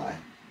high,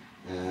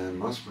 and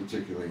most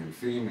particularly in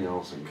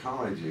females in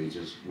college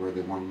ages where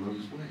they want to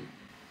lose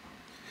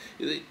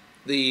weight.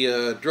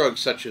 The drugs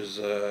such as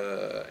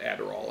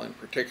Adderall in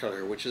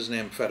particular, which is an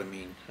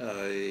amphetamine,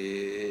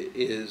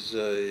 is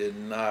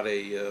not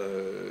a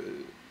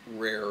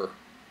rare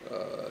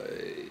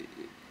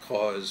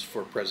cause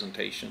for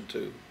presentation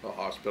to a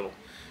hospital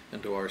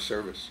and to our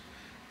service.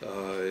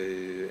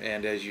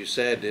 And as you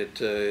said, it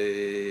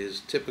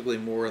is typically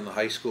more in the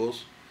high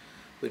schools.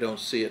 We don't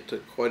see it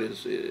quite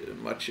as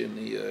much in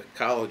the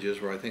colleges,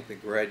 where I think they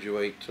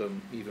graduate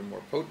even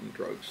more potent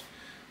drugs.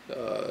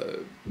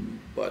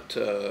 But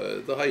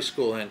the high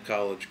school and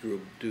college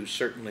group do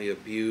certainly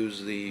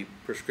abuse the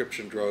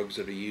prescription drugs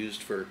that are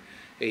used for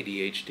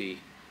ADHD,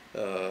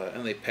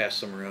 and they pass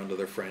them around to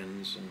their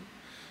friends and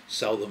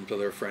sell them to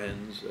their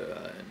friends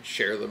and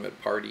share them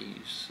at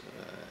parties.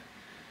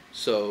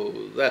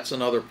 So that's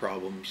another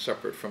problem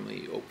separate from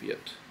the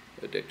opiate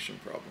addiction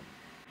problem.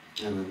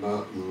 And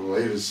the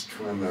latest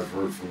trend I've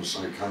heard from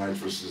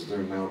psychiatrists is they're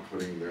now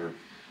putting their,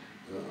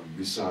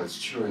 besides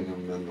chewing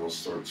them, then they'll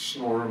start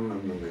snoring them,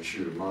 and then they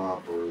shoot them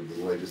up, or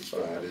the latest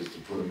fad is to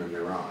put them in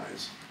their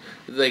eyes.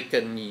 They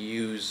can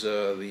use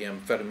the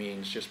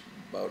amphetamines just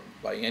about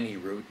by any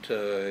route.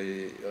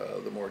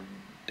 The more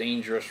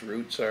dangerous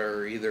routes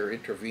are either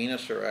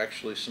intravenous or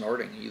actually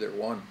snorting. Either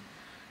one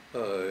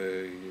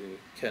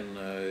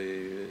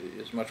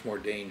is much more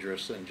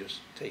dangerous than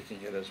just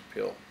taking it as a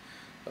pill.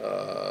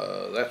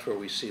 That's where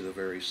we see the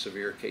very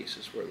severe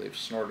cases where they've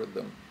snorted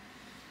them.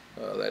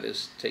 That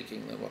is,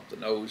 taking them up the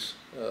nose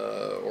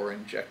or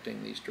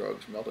injecting these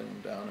drugs, melting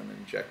them down and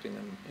injecting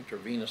them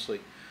intravenously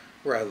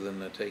rather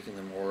than taking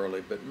them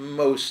orally. But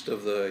most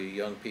of the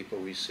young people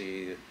we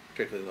see,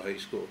 particularly the high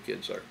school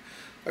kids,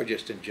 are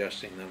just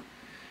ingesting them.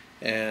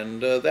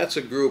 And that's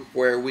a group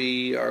where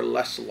we are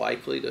less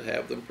likely to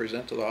have them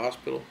present to the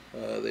hospital.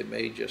 They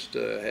may just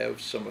have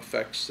some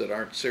effects that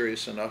aren't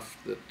serious enough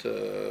that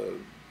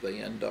they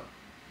end up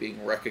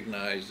being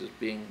recognized as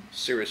being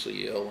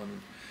seriously ill,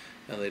 and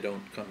they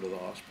don't come to the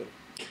hospital.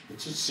 It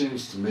just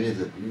seems to me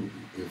that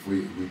if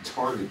we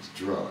target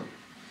the drug,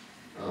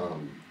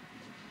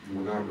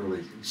 we're not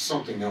really,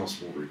 something else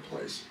will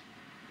replace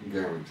it,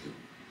 guaranteed.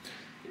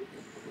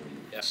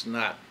 It's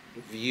not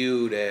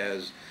viewed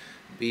as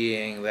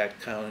being that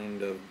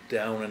kind of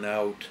down and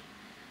out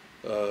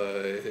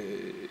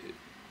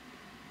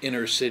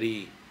inner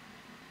city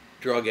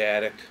drug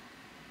addict.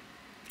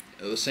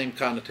 The same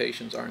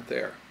connotations aren't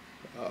there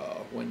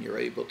when you're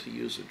able to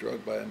use a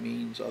drug by a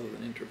means other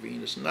than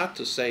intravenous. Not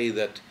to say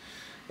that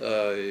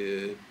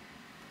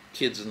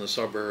kids in the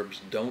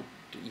suburbs don't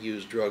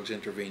use drugs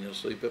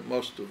intravenously, but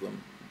most of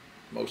them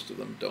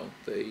don't.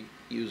 They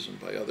use them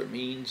by other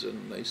means,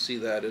 and they see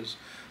that as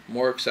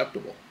more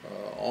acceptable,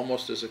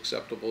 almost as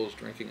acceptable as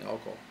drinking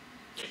alcohol.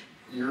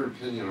 Your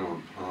opinion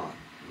on pot,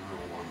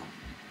 marijuana?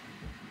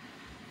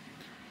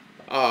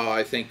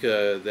 I think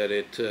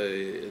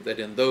that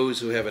in those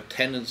who have a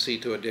tendency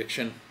to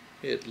addiction,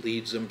 it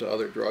leads them to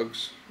other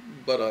drugs.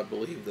 But I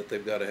believe that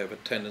they've got to have a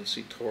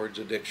tendency towards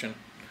addiction,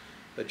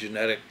 a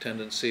genetic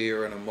tendency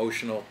or an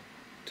emotional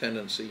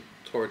tendency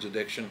towards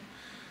addiction,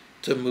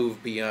 to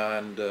move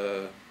beyond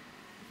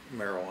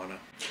marijuana.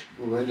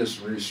 The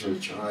latest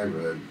research I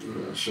read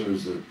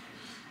shows that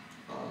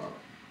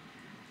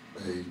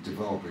a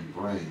developing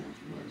brain,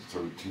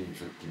 13,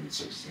 15,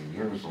 16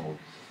 years old,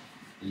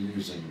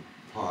 using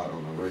pot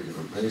on a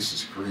regular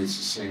basis creates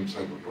the same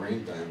type of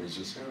brain damage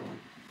as heroin.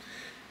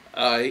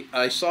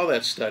 I saw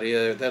that study.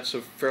 That's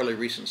a fairly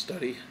recent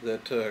study,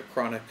 that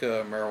chronic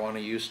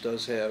marijuana use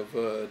does have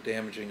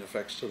damaging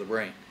effects to the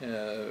brain.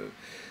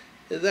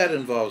 That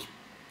involves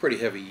pretty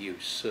heavy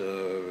use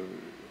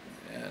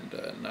and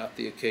not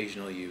the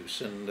occasional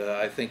use. And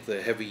I think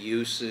the heavy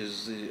use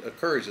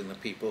occurs in the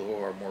people who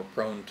are more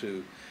prone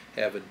to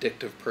have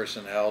addictive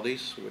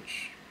personalities,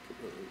 which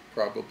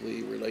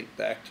probably relate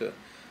back to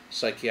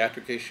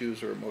psychiatric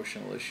issues or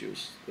emotional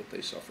issues that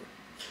they suffer.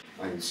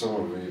 And some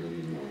of them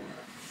even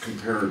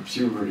compared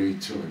puberty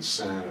to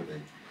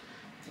insanity,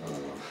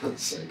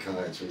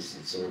 psychiatrists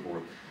and so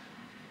forth.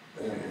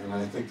 And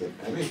I think that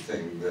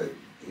anything that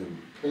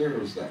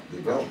impairs that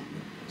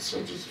development,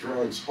 such as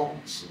drugs,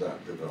 halts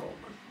that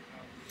development.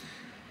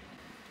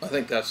 I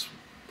think that's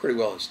pretty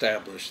well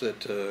established,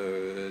 that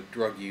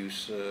drug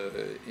use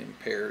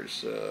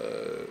impairs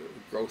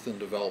growth and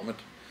development,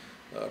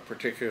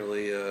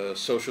 particularly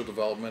social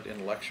development,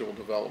 intellectual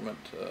development,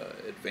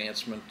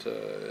 advancement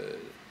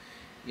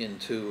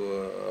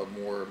into a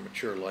more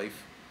mature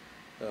life.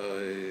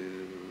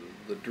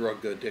 The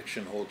drug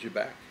addiction holds you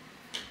back.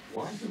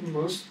 Why do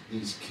most of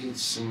these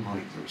kids seem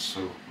like they're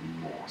so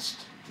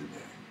lost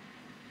today?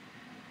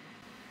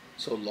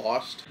 So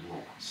lost?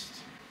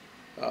 Lost.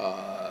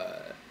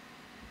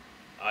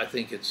 I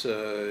think it's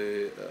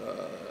the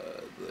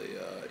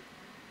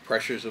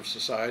pressures of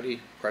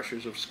society,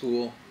 pressures of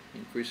school,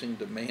 increasing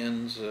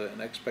demands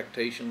and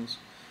expectations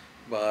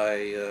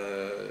by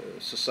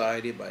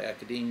society, by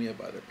academia,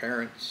 by their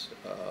parents.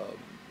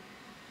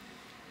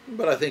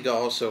 But I think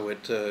also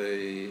it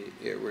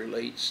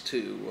relates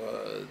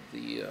to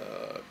the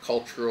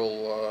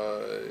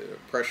cultural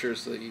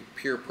pressures, the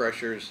peer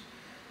pressures,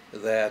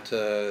 that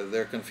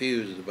they're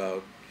confused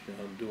about. You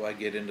know, do I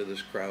get into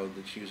this crowd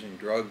that's using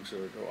drugs,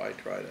 or do I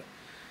try to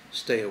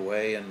stay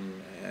away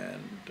and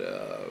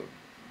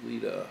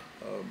lead a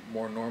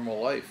more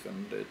normal life?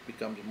 And it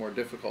becomes more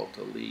difficult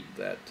to lead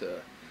that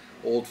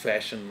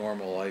old-fashioned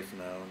normal life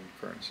now in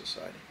current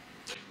society.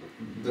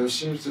 There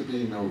seems to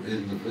be no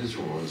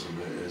individualism.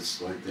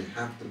 It's like they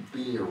have to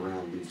be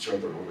around each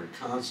other on a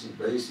constant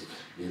basis,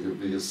 either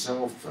via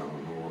cell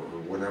phone or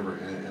whatever,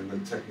 and the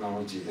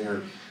technology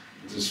there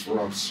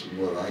disrupts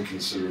what I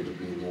consider to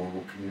be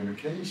normal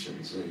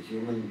communications,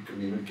 human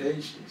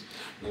communications.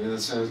 And in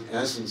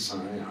essence,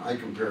 I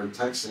compare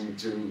texting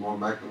to going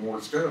back to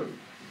Morse code.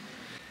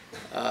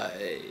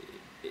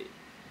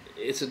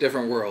 It's a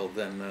different world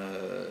than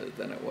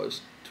it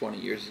was 20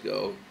 years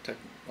ago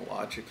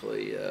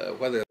technologically.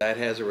 Whether that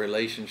has a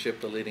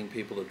relationship to leading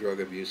people to drug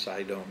abuse,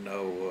 I don't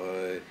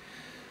know.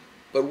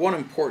 But one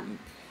important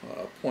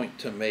point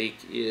to make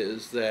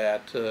is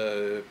that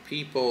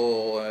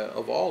people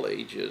of all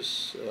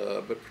ages,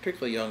 but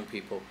particularly young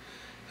people,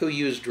 who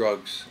use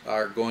drugs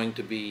are going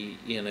to be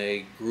in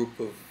a group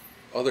of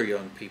other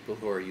young people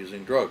who are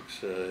using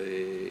drugs.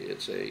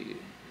 It's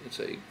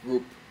a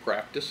group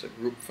practice, a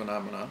group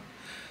phenomenon.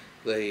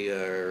 They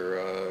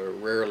are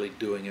rarely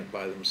doing it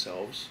by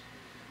themselves.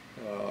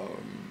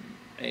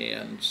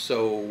 And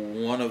so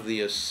one of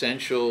the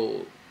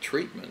essential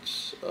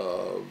treatments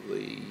of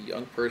the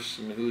young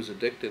person who's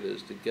addicted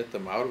is to get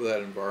them out of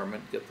that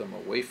environment, get them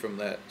away from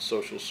that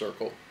social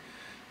circle,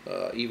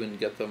 even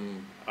get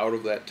them out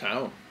of that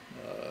town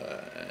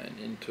and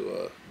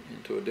into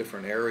a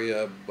different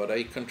area, but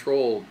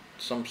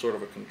some sort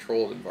of a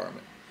controlled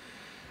environment.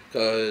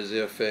 Because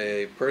if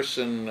a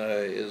person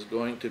is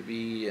going to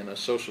be in a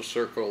social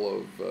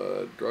circle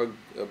of drug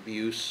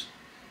abuse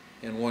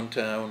in one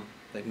town,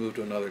 they move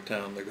to another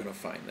town, they're going to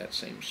find that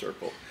same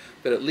circle.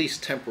 But at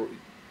least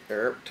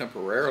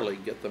temporarily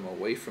get them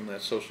away from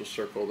that social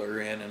circle they're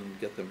in and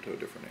get them to a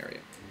different area.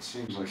 It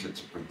seems like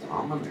it's a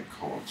predominant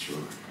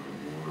culture,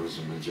 or is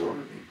a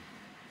majority,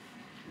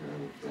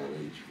 at that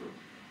age group.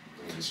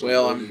 And so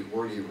well,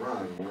 where do you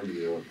run? Where do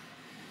you?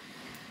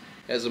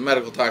 As a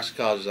medical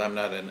toxicologist, I'm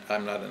not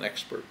an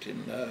expert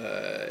in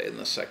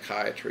the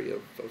psychiatry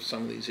of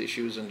some of these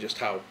issues and just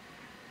how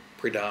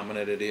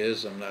predominant it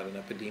is. I'm not an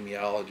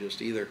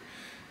epidemiologist either,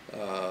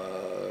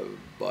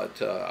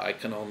 but I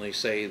can only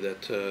say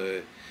that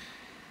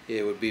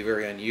it would be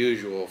very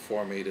unusual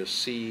for me to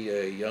see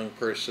a young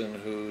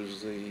person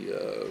who's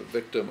the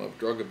victim of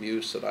drug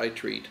abuse that I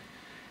treat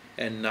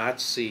and not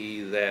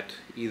see that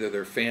either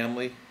their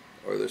family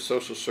or their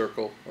social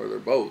circle or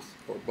both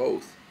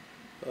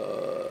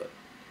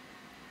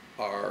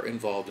are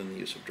involved in the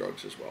use of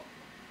drugs as well.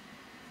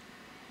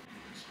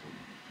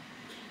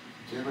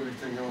 Do you have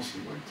anything else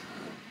you'd like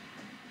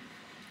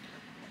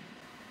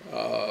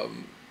I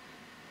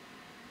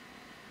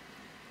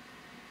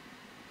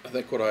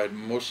think what I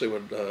mostly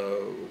would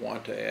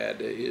want to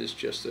add is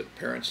just that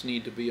parents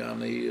need to be on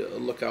the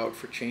lookout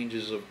for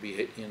changes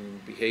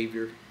in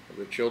behavior of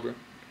their children.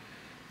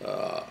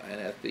 And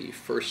at the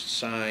first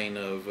sign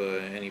of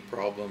any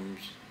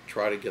problems,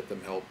 try to get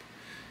them help,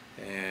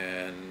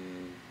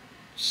 and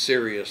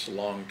serious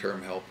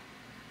long-term help.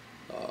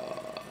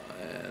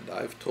 And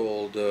I've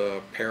told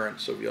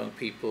parents of young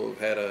people who've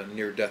had a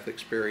near-death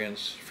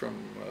experience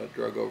from a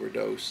drug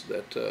overdose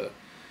that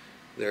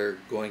they're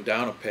going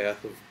down a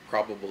path of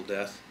probable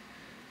death,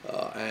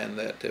 and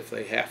that if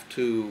they have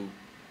to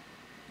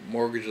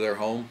mortgage their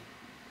home,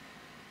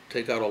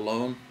 take out a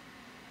loan,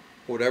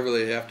 whatever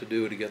they have to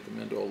do to get them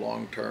into a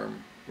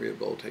long-term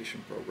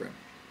rehabilitation program.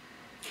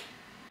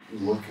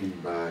 Looking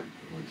back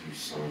with your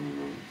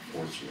son,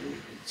 unfortunately,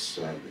 it's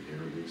sad to hear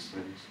these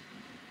things.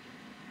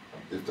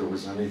 If there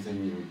was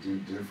anything you would do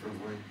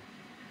differently?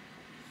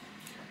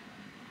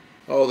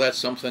 Oh, that's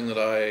something that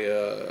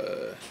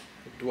I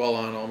dwell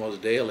on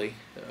almost daily.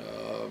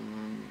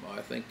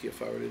 I think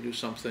if I were to do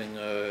something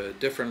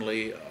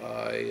differently,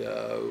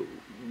 I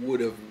would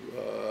have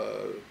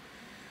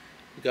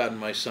gotten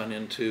my son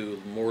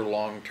into more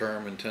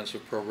long-term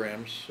intensive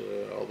programs,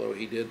 although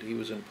he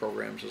was in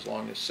programs as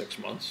long as 6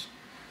 months,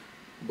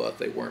 but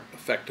they weren't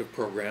effective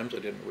programs. I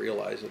didn't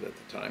realize it at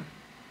the time.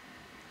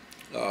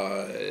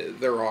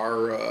 There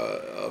are,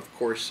 of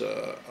course,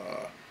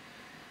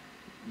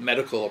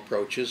 medical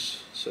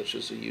approaches, such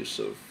as the use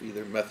of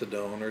either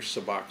methadone or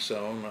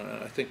Suboxone.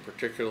 I think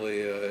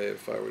particularly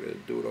if I were to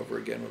do it over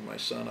again with my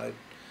son, I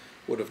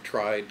would have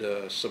tried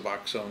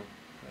Suboxone.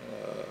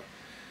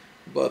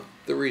 But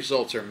the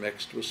results are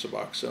mixed with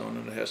Suboxone,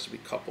 and it has to be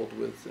coupled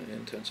with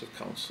intensive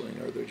counseling,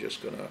 or they're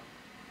just going to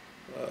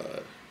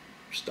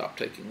stop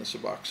taking the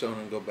Suboxone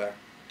and go back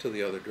to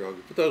the other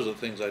drug. But those are the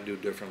things I'd do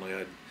differently.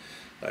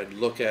 I'd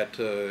look at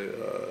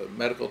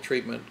medical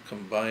treatment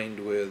combined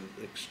with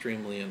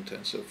extremely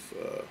intensive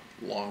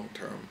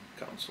long-term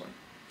counseling.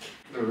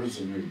 There is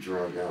a new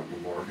drug out in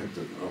the market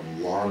that a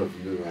lot of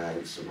new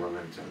addicts have run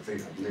into.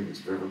 I believe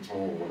it's Vivitrol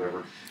or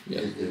whatever. Yeah.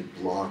 It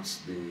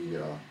blocks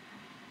the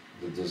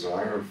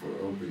desire for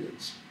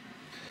opiates.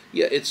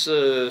 Yeah, it's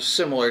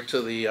similar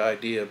to the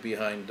idea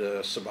behind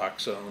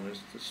Suboxone.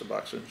 The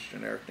Suboxone's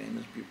generic name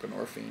is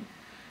buprenorphine,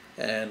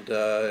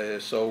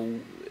 and so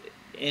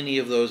any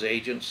of those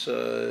agents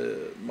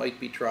might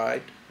be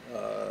tried.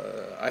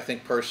 I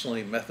think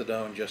personally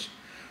methadone just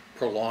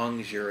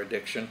prolongs your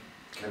addiction.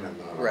 Can it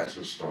not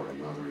also start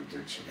another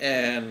addiction?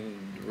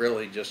 And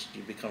really just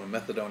you become a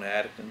methadone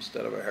addict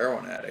instead of a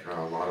heroin addict.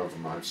 A lot of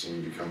them I've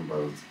seen become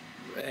both.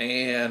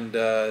 And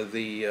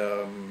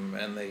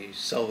and they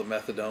sell the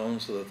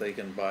methadone so that they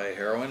can buy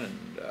heroin,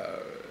 and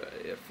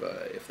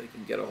if they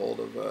can get a hold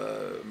of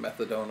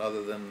methadone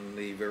other than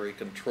the very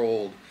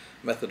controlled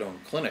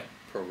methadone clinic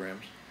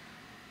programs.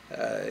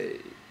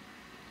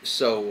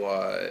 So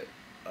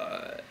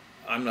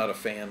I'm not a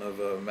fan of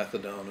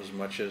methadone as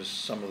much as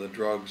some of the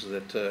drugs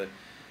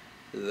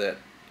that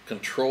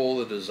control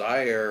the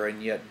desire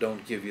and yet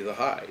don't give you the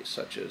high,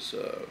 such as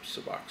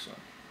Suboxone.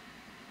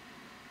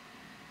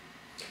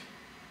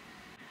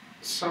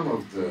 Some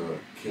of the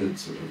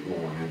kids that are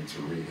going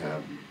into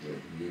rehab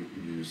that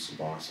use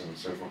Suboxone and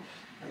so forth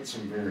had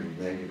some very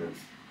negative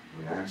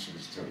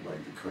reactions to it,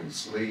 like they couldn't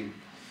sleep.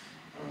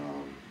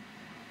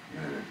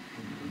 And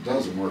it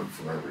doesn't work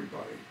for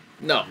everybody.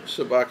 No,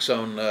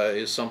 Suboxone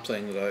is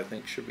something that I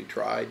think should be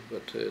tried,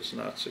 but it's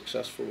not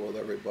successful with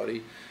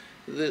everybody.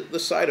 The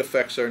side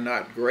effects are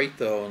not great,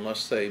 though,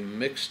 unless they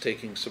mix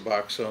taking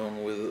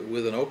Suboxone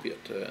with an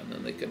opiate, and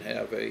then they can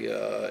have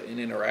an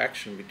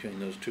interaction between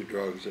those two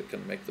drugs that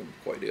can make them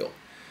quite ill.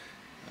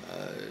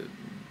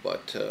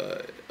 But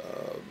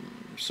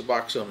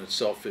Suboxone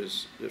itself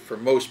is, for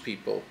most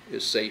people,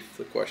 is safe.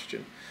 The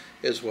question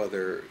is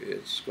whether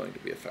it's going to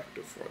be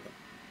effective for them.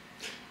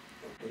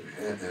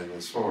 And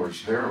as far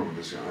as heroin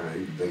is,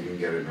 they can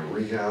get into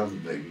rehab.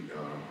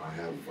 I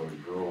have a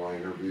girl I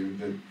interviewed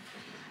that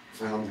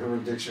found her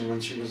addiction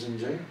when she was in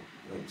jail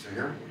to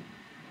heroin.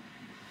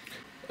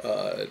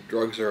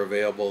 Drugs are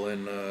available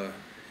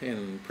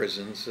in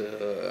prisons.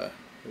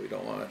 We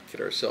don't want to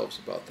kid ourselves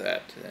about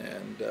that.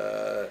 And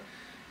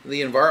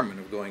the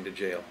environment of going to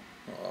jail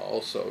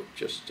also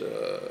just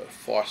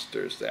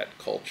fosters that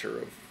culture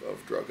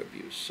of drug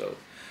abuse. So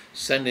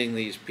sending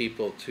these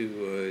people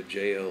to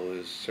jail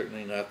is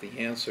certainly not the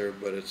answer,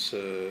 but it's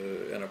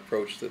an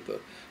approach that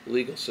the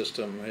legal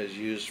system has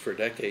used for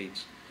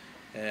decades,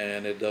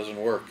 and it doesn't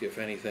work. If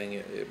anything,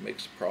 it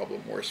makes the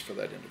problem worse for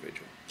that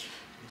individual.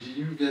 Do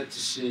you get to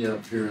see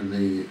up here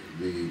the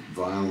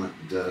violent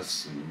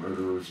deaths and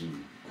murders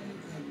and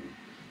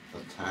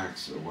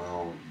attacks that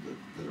are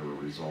a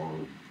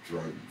result of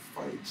drug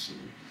fights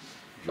and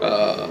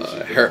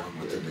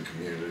within the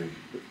community?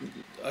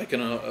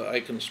 I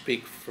can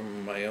speak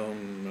from my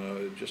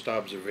own just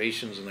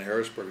observations in the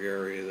Harrisburg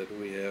area that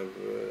we have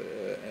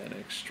an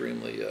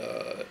extremely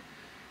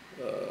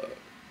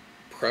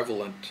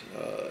prevalent,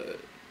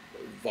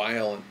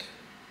 violent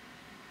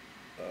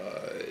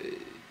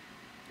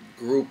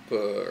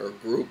or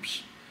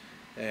groups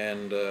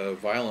and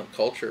violent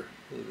culture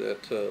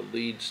that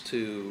leads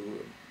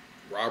to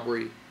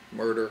robbery,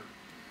 murder.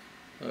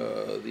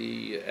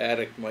 The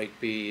addict might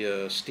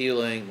be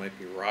stealing, might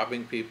be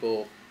robbing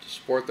people to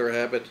support their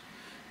habit.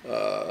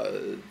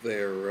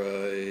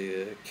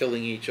 They're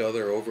killing each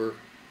other over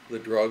the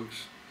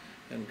drugs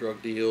and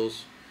drug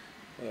deals.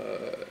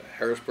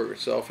 Harrisburg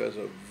itself has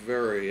a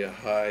very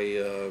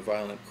high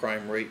violent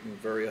crime rate and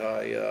very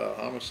high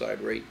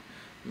homicide rate,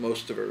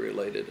 most of it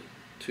related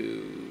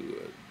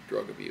to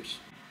drug abuse.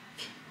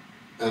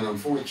 And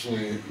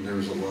unfortunately,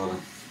 there's a lot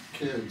of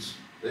kids,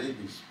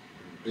 babies,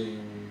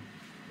 being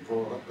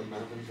brought up in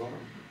that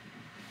environment.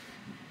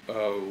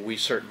 We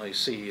certainly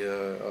see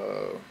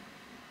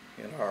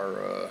in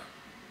our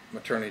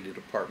maternity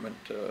department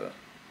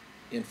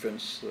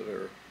infants that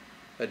are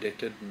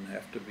addicted and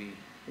have to be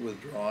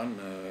withdrawn.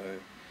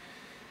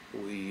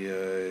 We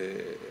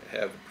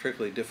have a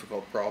particularly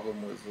difficult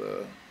problem with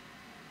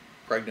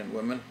pregnant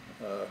women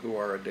who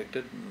are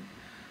addicted, and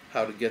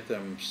how to get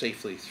them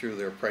safely through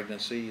their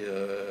pregnancy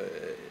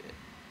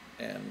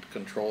and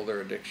control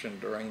their addiction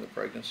during the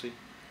pregnancy.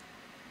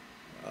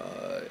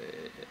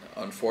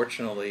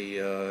 Unfortunately,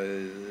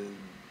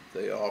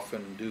 they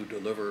often do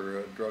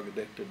deliver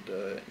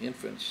drug-addicted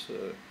infants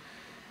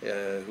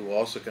who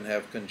also can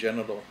have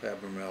congenital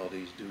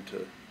abnormalities due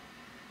to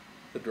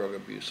the drug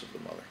abuse of the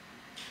mother.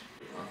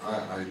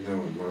 I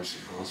know in Mercy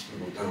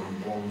Hospital down in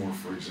Baltimore,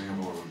 for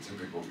example, on a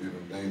typical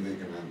given day, they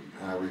can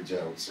average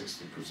out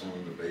 60%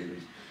 of the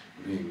babies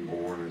being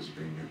born as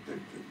being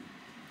addicted.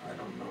 I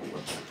don't know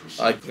what that percentage is.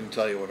 I couldn't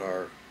tell you what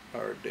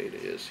our data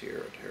is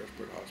here at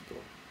Harrisburg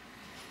Hospital.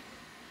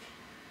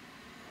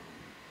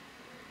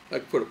 I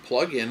could put a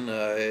plug in.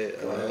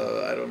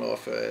 I don't know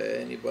if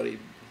anybody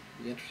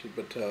be interested,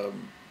 but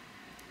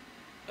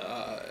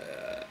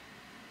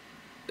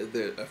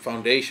a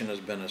foundation has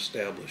been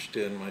established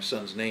in my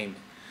son's name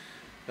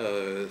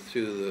through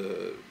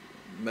the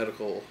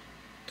Medical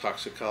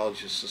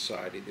Toxicologist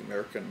Society. The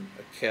American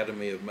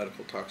Academy of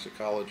Medical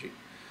Toxicology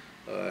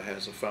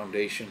has a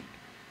foundation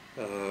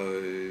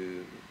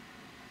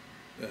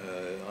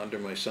under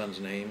my son's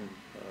name,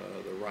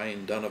 the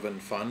Ward Donovan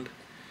Fund.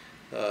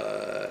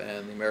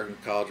 And the American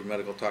College of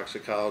Medical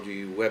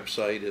Toxicology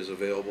website is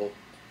available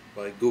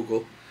by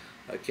Google.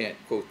 I can't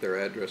quote their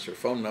address or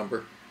phone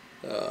number,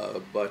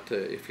 but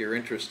if you're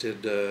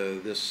interested,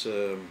 this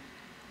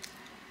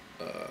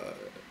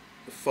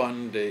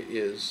fund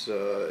is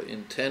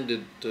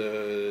intended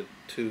to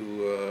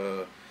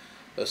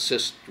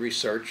assist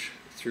research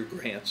through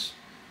grants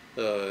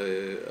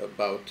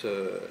about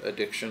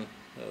addiction,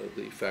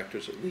 the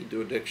factors that lead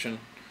to addiction,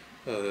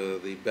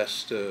 the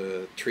best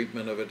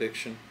treatment of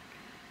addiction.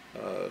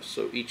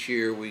 So each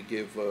year we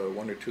give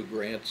 1 or 2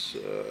 grants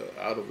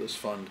out of this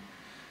fund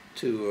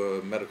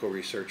to medical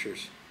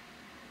researchers.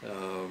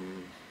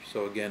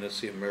 So again,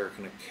 it's the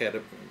American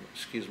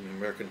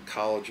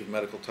College of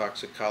Medical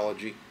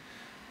Toxicology.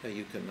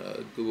 You can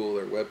Google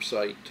their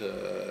website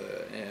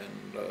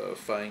and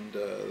find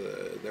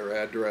their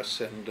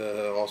address, and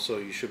also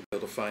you should be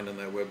able to find on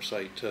that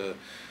website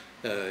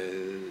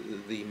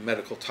the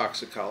Medical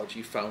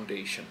Toxicology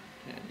Foundation.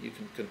 And you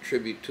can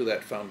contribute to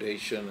that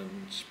foundation,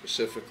 and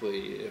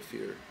specifically, if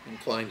you're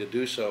inclined to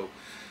do so,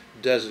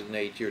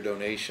 designate your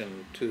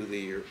donation to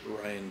the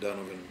Ward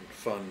Donovan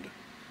Fund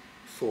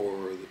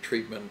for the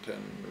treatment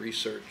and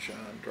research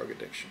on drug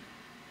addiction.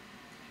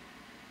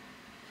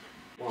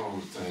 Well,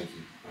 thank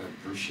you. I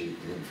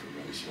appreciate the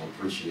information. I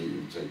appreciate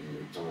you taking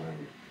your time.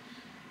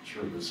 I'm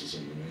sure this is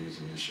an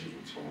amazing issue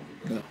to talk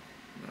about.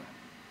 No. I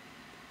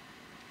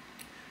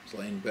was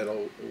laying in bed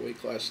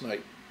awake last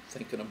night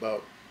thinking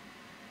about,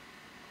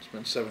 it's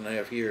been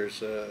 7.5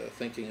 years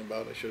thinking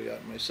about I should have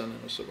gotten my son in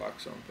a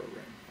Suboxone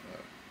program.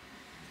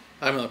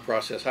 I'm in the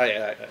process. I'm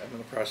in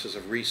the process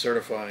of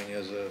recertifying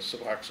as a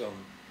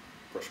Suboxone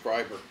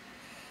prescriber.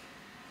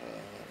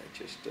 It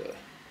just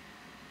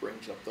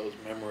brings up those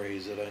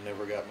memories that I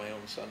never got my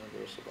own son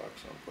into a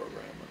Suboxone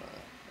program, and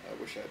I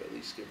wish I'd at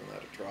least given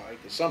that a try.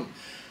 Because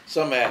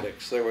some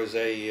addicts, there was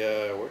a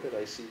where did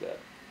I see that?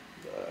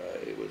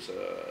 It was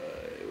a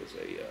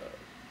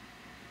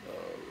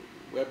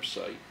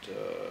website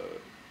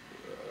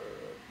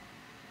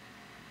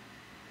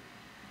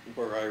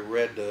where I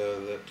read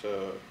that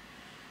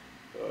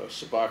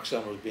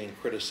Suboxone was being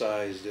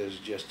criticized as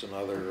just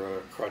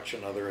another crutch,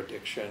 another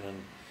addiction,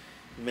 and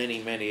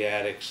many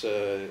addicts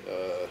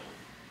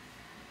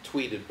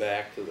tweeted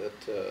back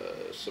that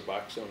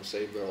Suboxone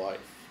saved their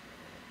life.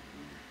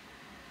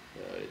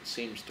 It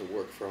seems to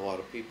work for a lot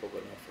of people,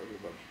 but not for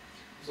everybody.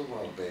 There's a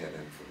lot of bad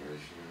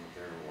information out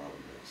there, a lot of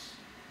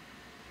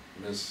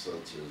myths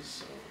such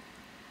as,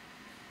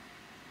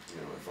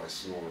 if I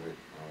snort it,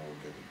 I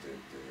won't get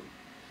addicted.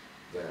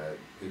 That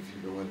if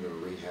you go into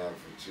rehab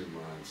for 2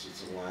 months,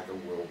 it's a lack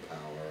of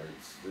willpower,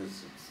 it's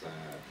this, it's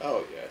that.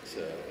 Oh yeah,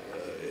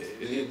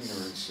 the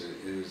ignorance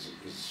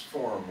is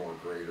far more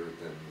greater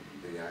than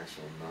the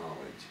actual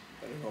knowledge.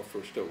 I don't know if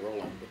we're still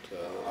rolling, but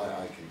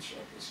I can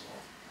shut this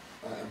off.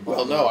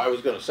 Well, no, I was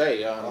going to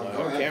say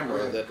on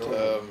camera that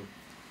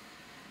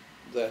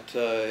that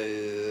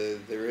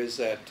there is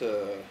that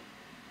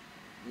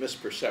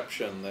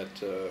misperception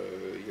that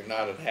you're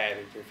not an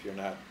addict if you're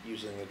not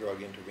using the drug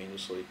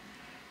intravenously,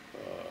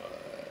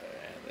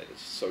 and that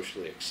it's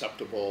socially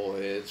acceptable.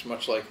 It's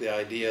much like the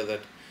idea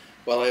that,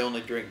 well, I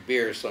only drink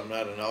beer, so I'm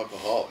not an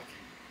alcoholic.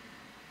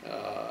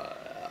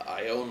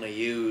 I only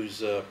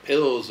use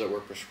pills that were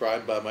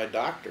prescribed by my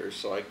doctor,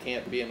 so I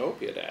can't be an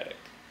opiate addict.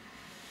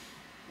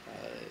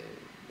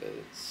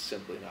 It's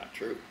simply not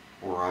true.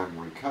 Or I'm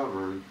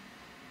recovered,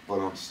 but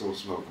I'm still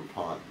smoking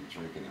pot and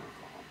drinking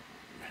alcohol.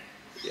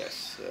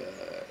 Yes.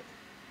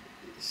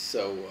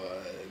 So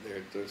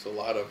there's a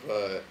lot of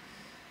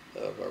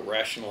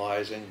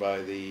rationalizing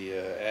by the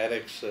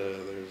addicts.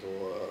 There's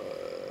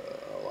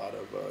a lot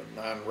of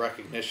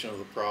non-recognition of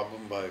the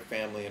problem by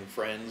family and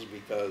friends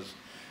because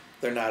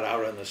they're not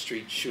out on the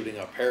street shooting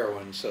up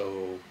heroin,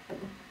 so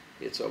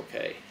it's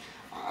okay.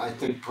 I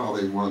think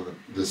probably one of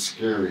the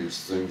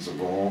scariest things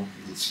of all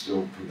that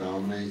still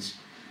predominates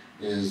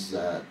is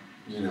that,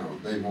 you know,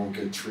 they won't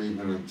get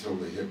treatment until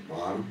they hit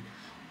bottom.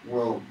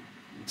 Well,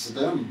 to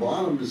them,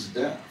 bottom is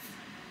death.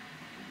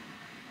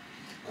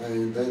 I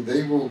mean,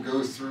 they will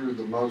go through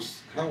the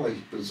most hellish,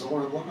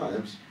 bizarre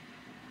lives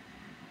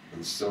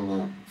and still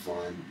not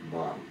find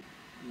bottom.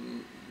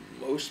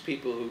 Most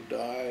people who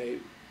die,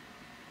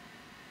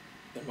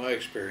 in my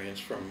experience,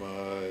 from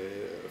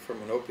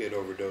an opiate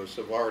overdose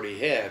have already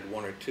had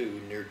one or two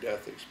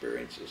near-death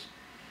experiences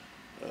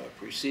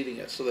preceding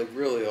it. So they've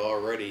really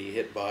already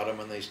hit bottom,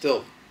 and they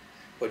still,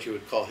 what you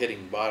would call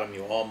hitting bottom,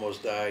 you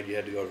almost died, you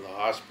had to go to the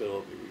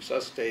hospital, be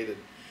resuscitated,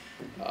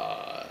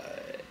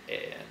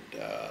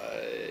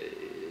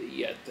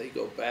 yet they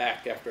go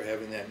back after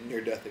having that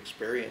near-death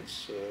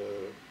experience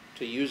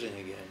to using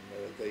again.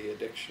 The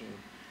addiction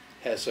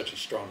has such a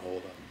strong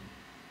hold on them.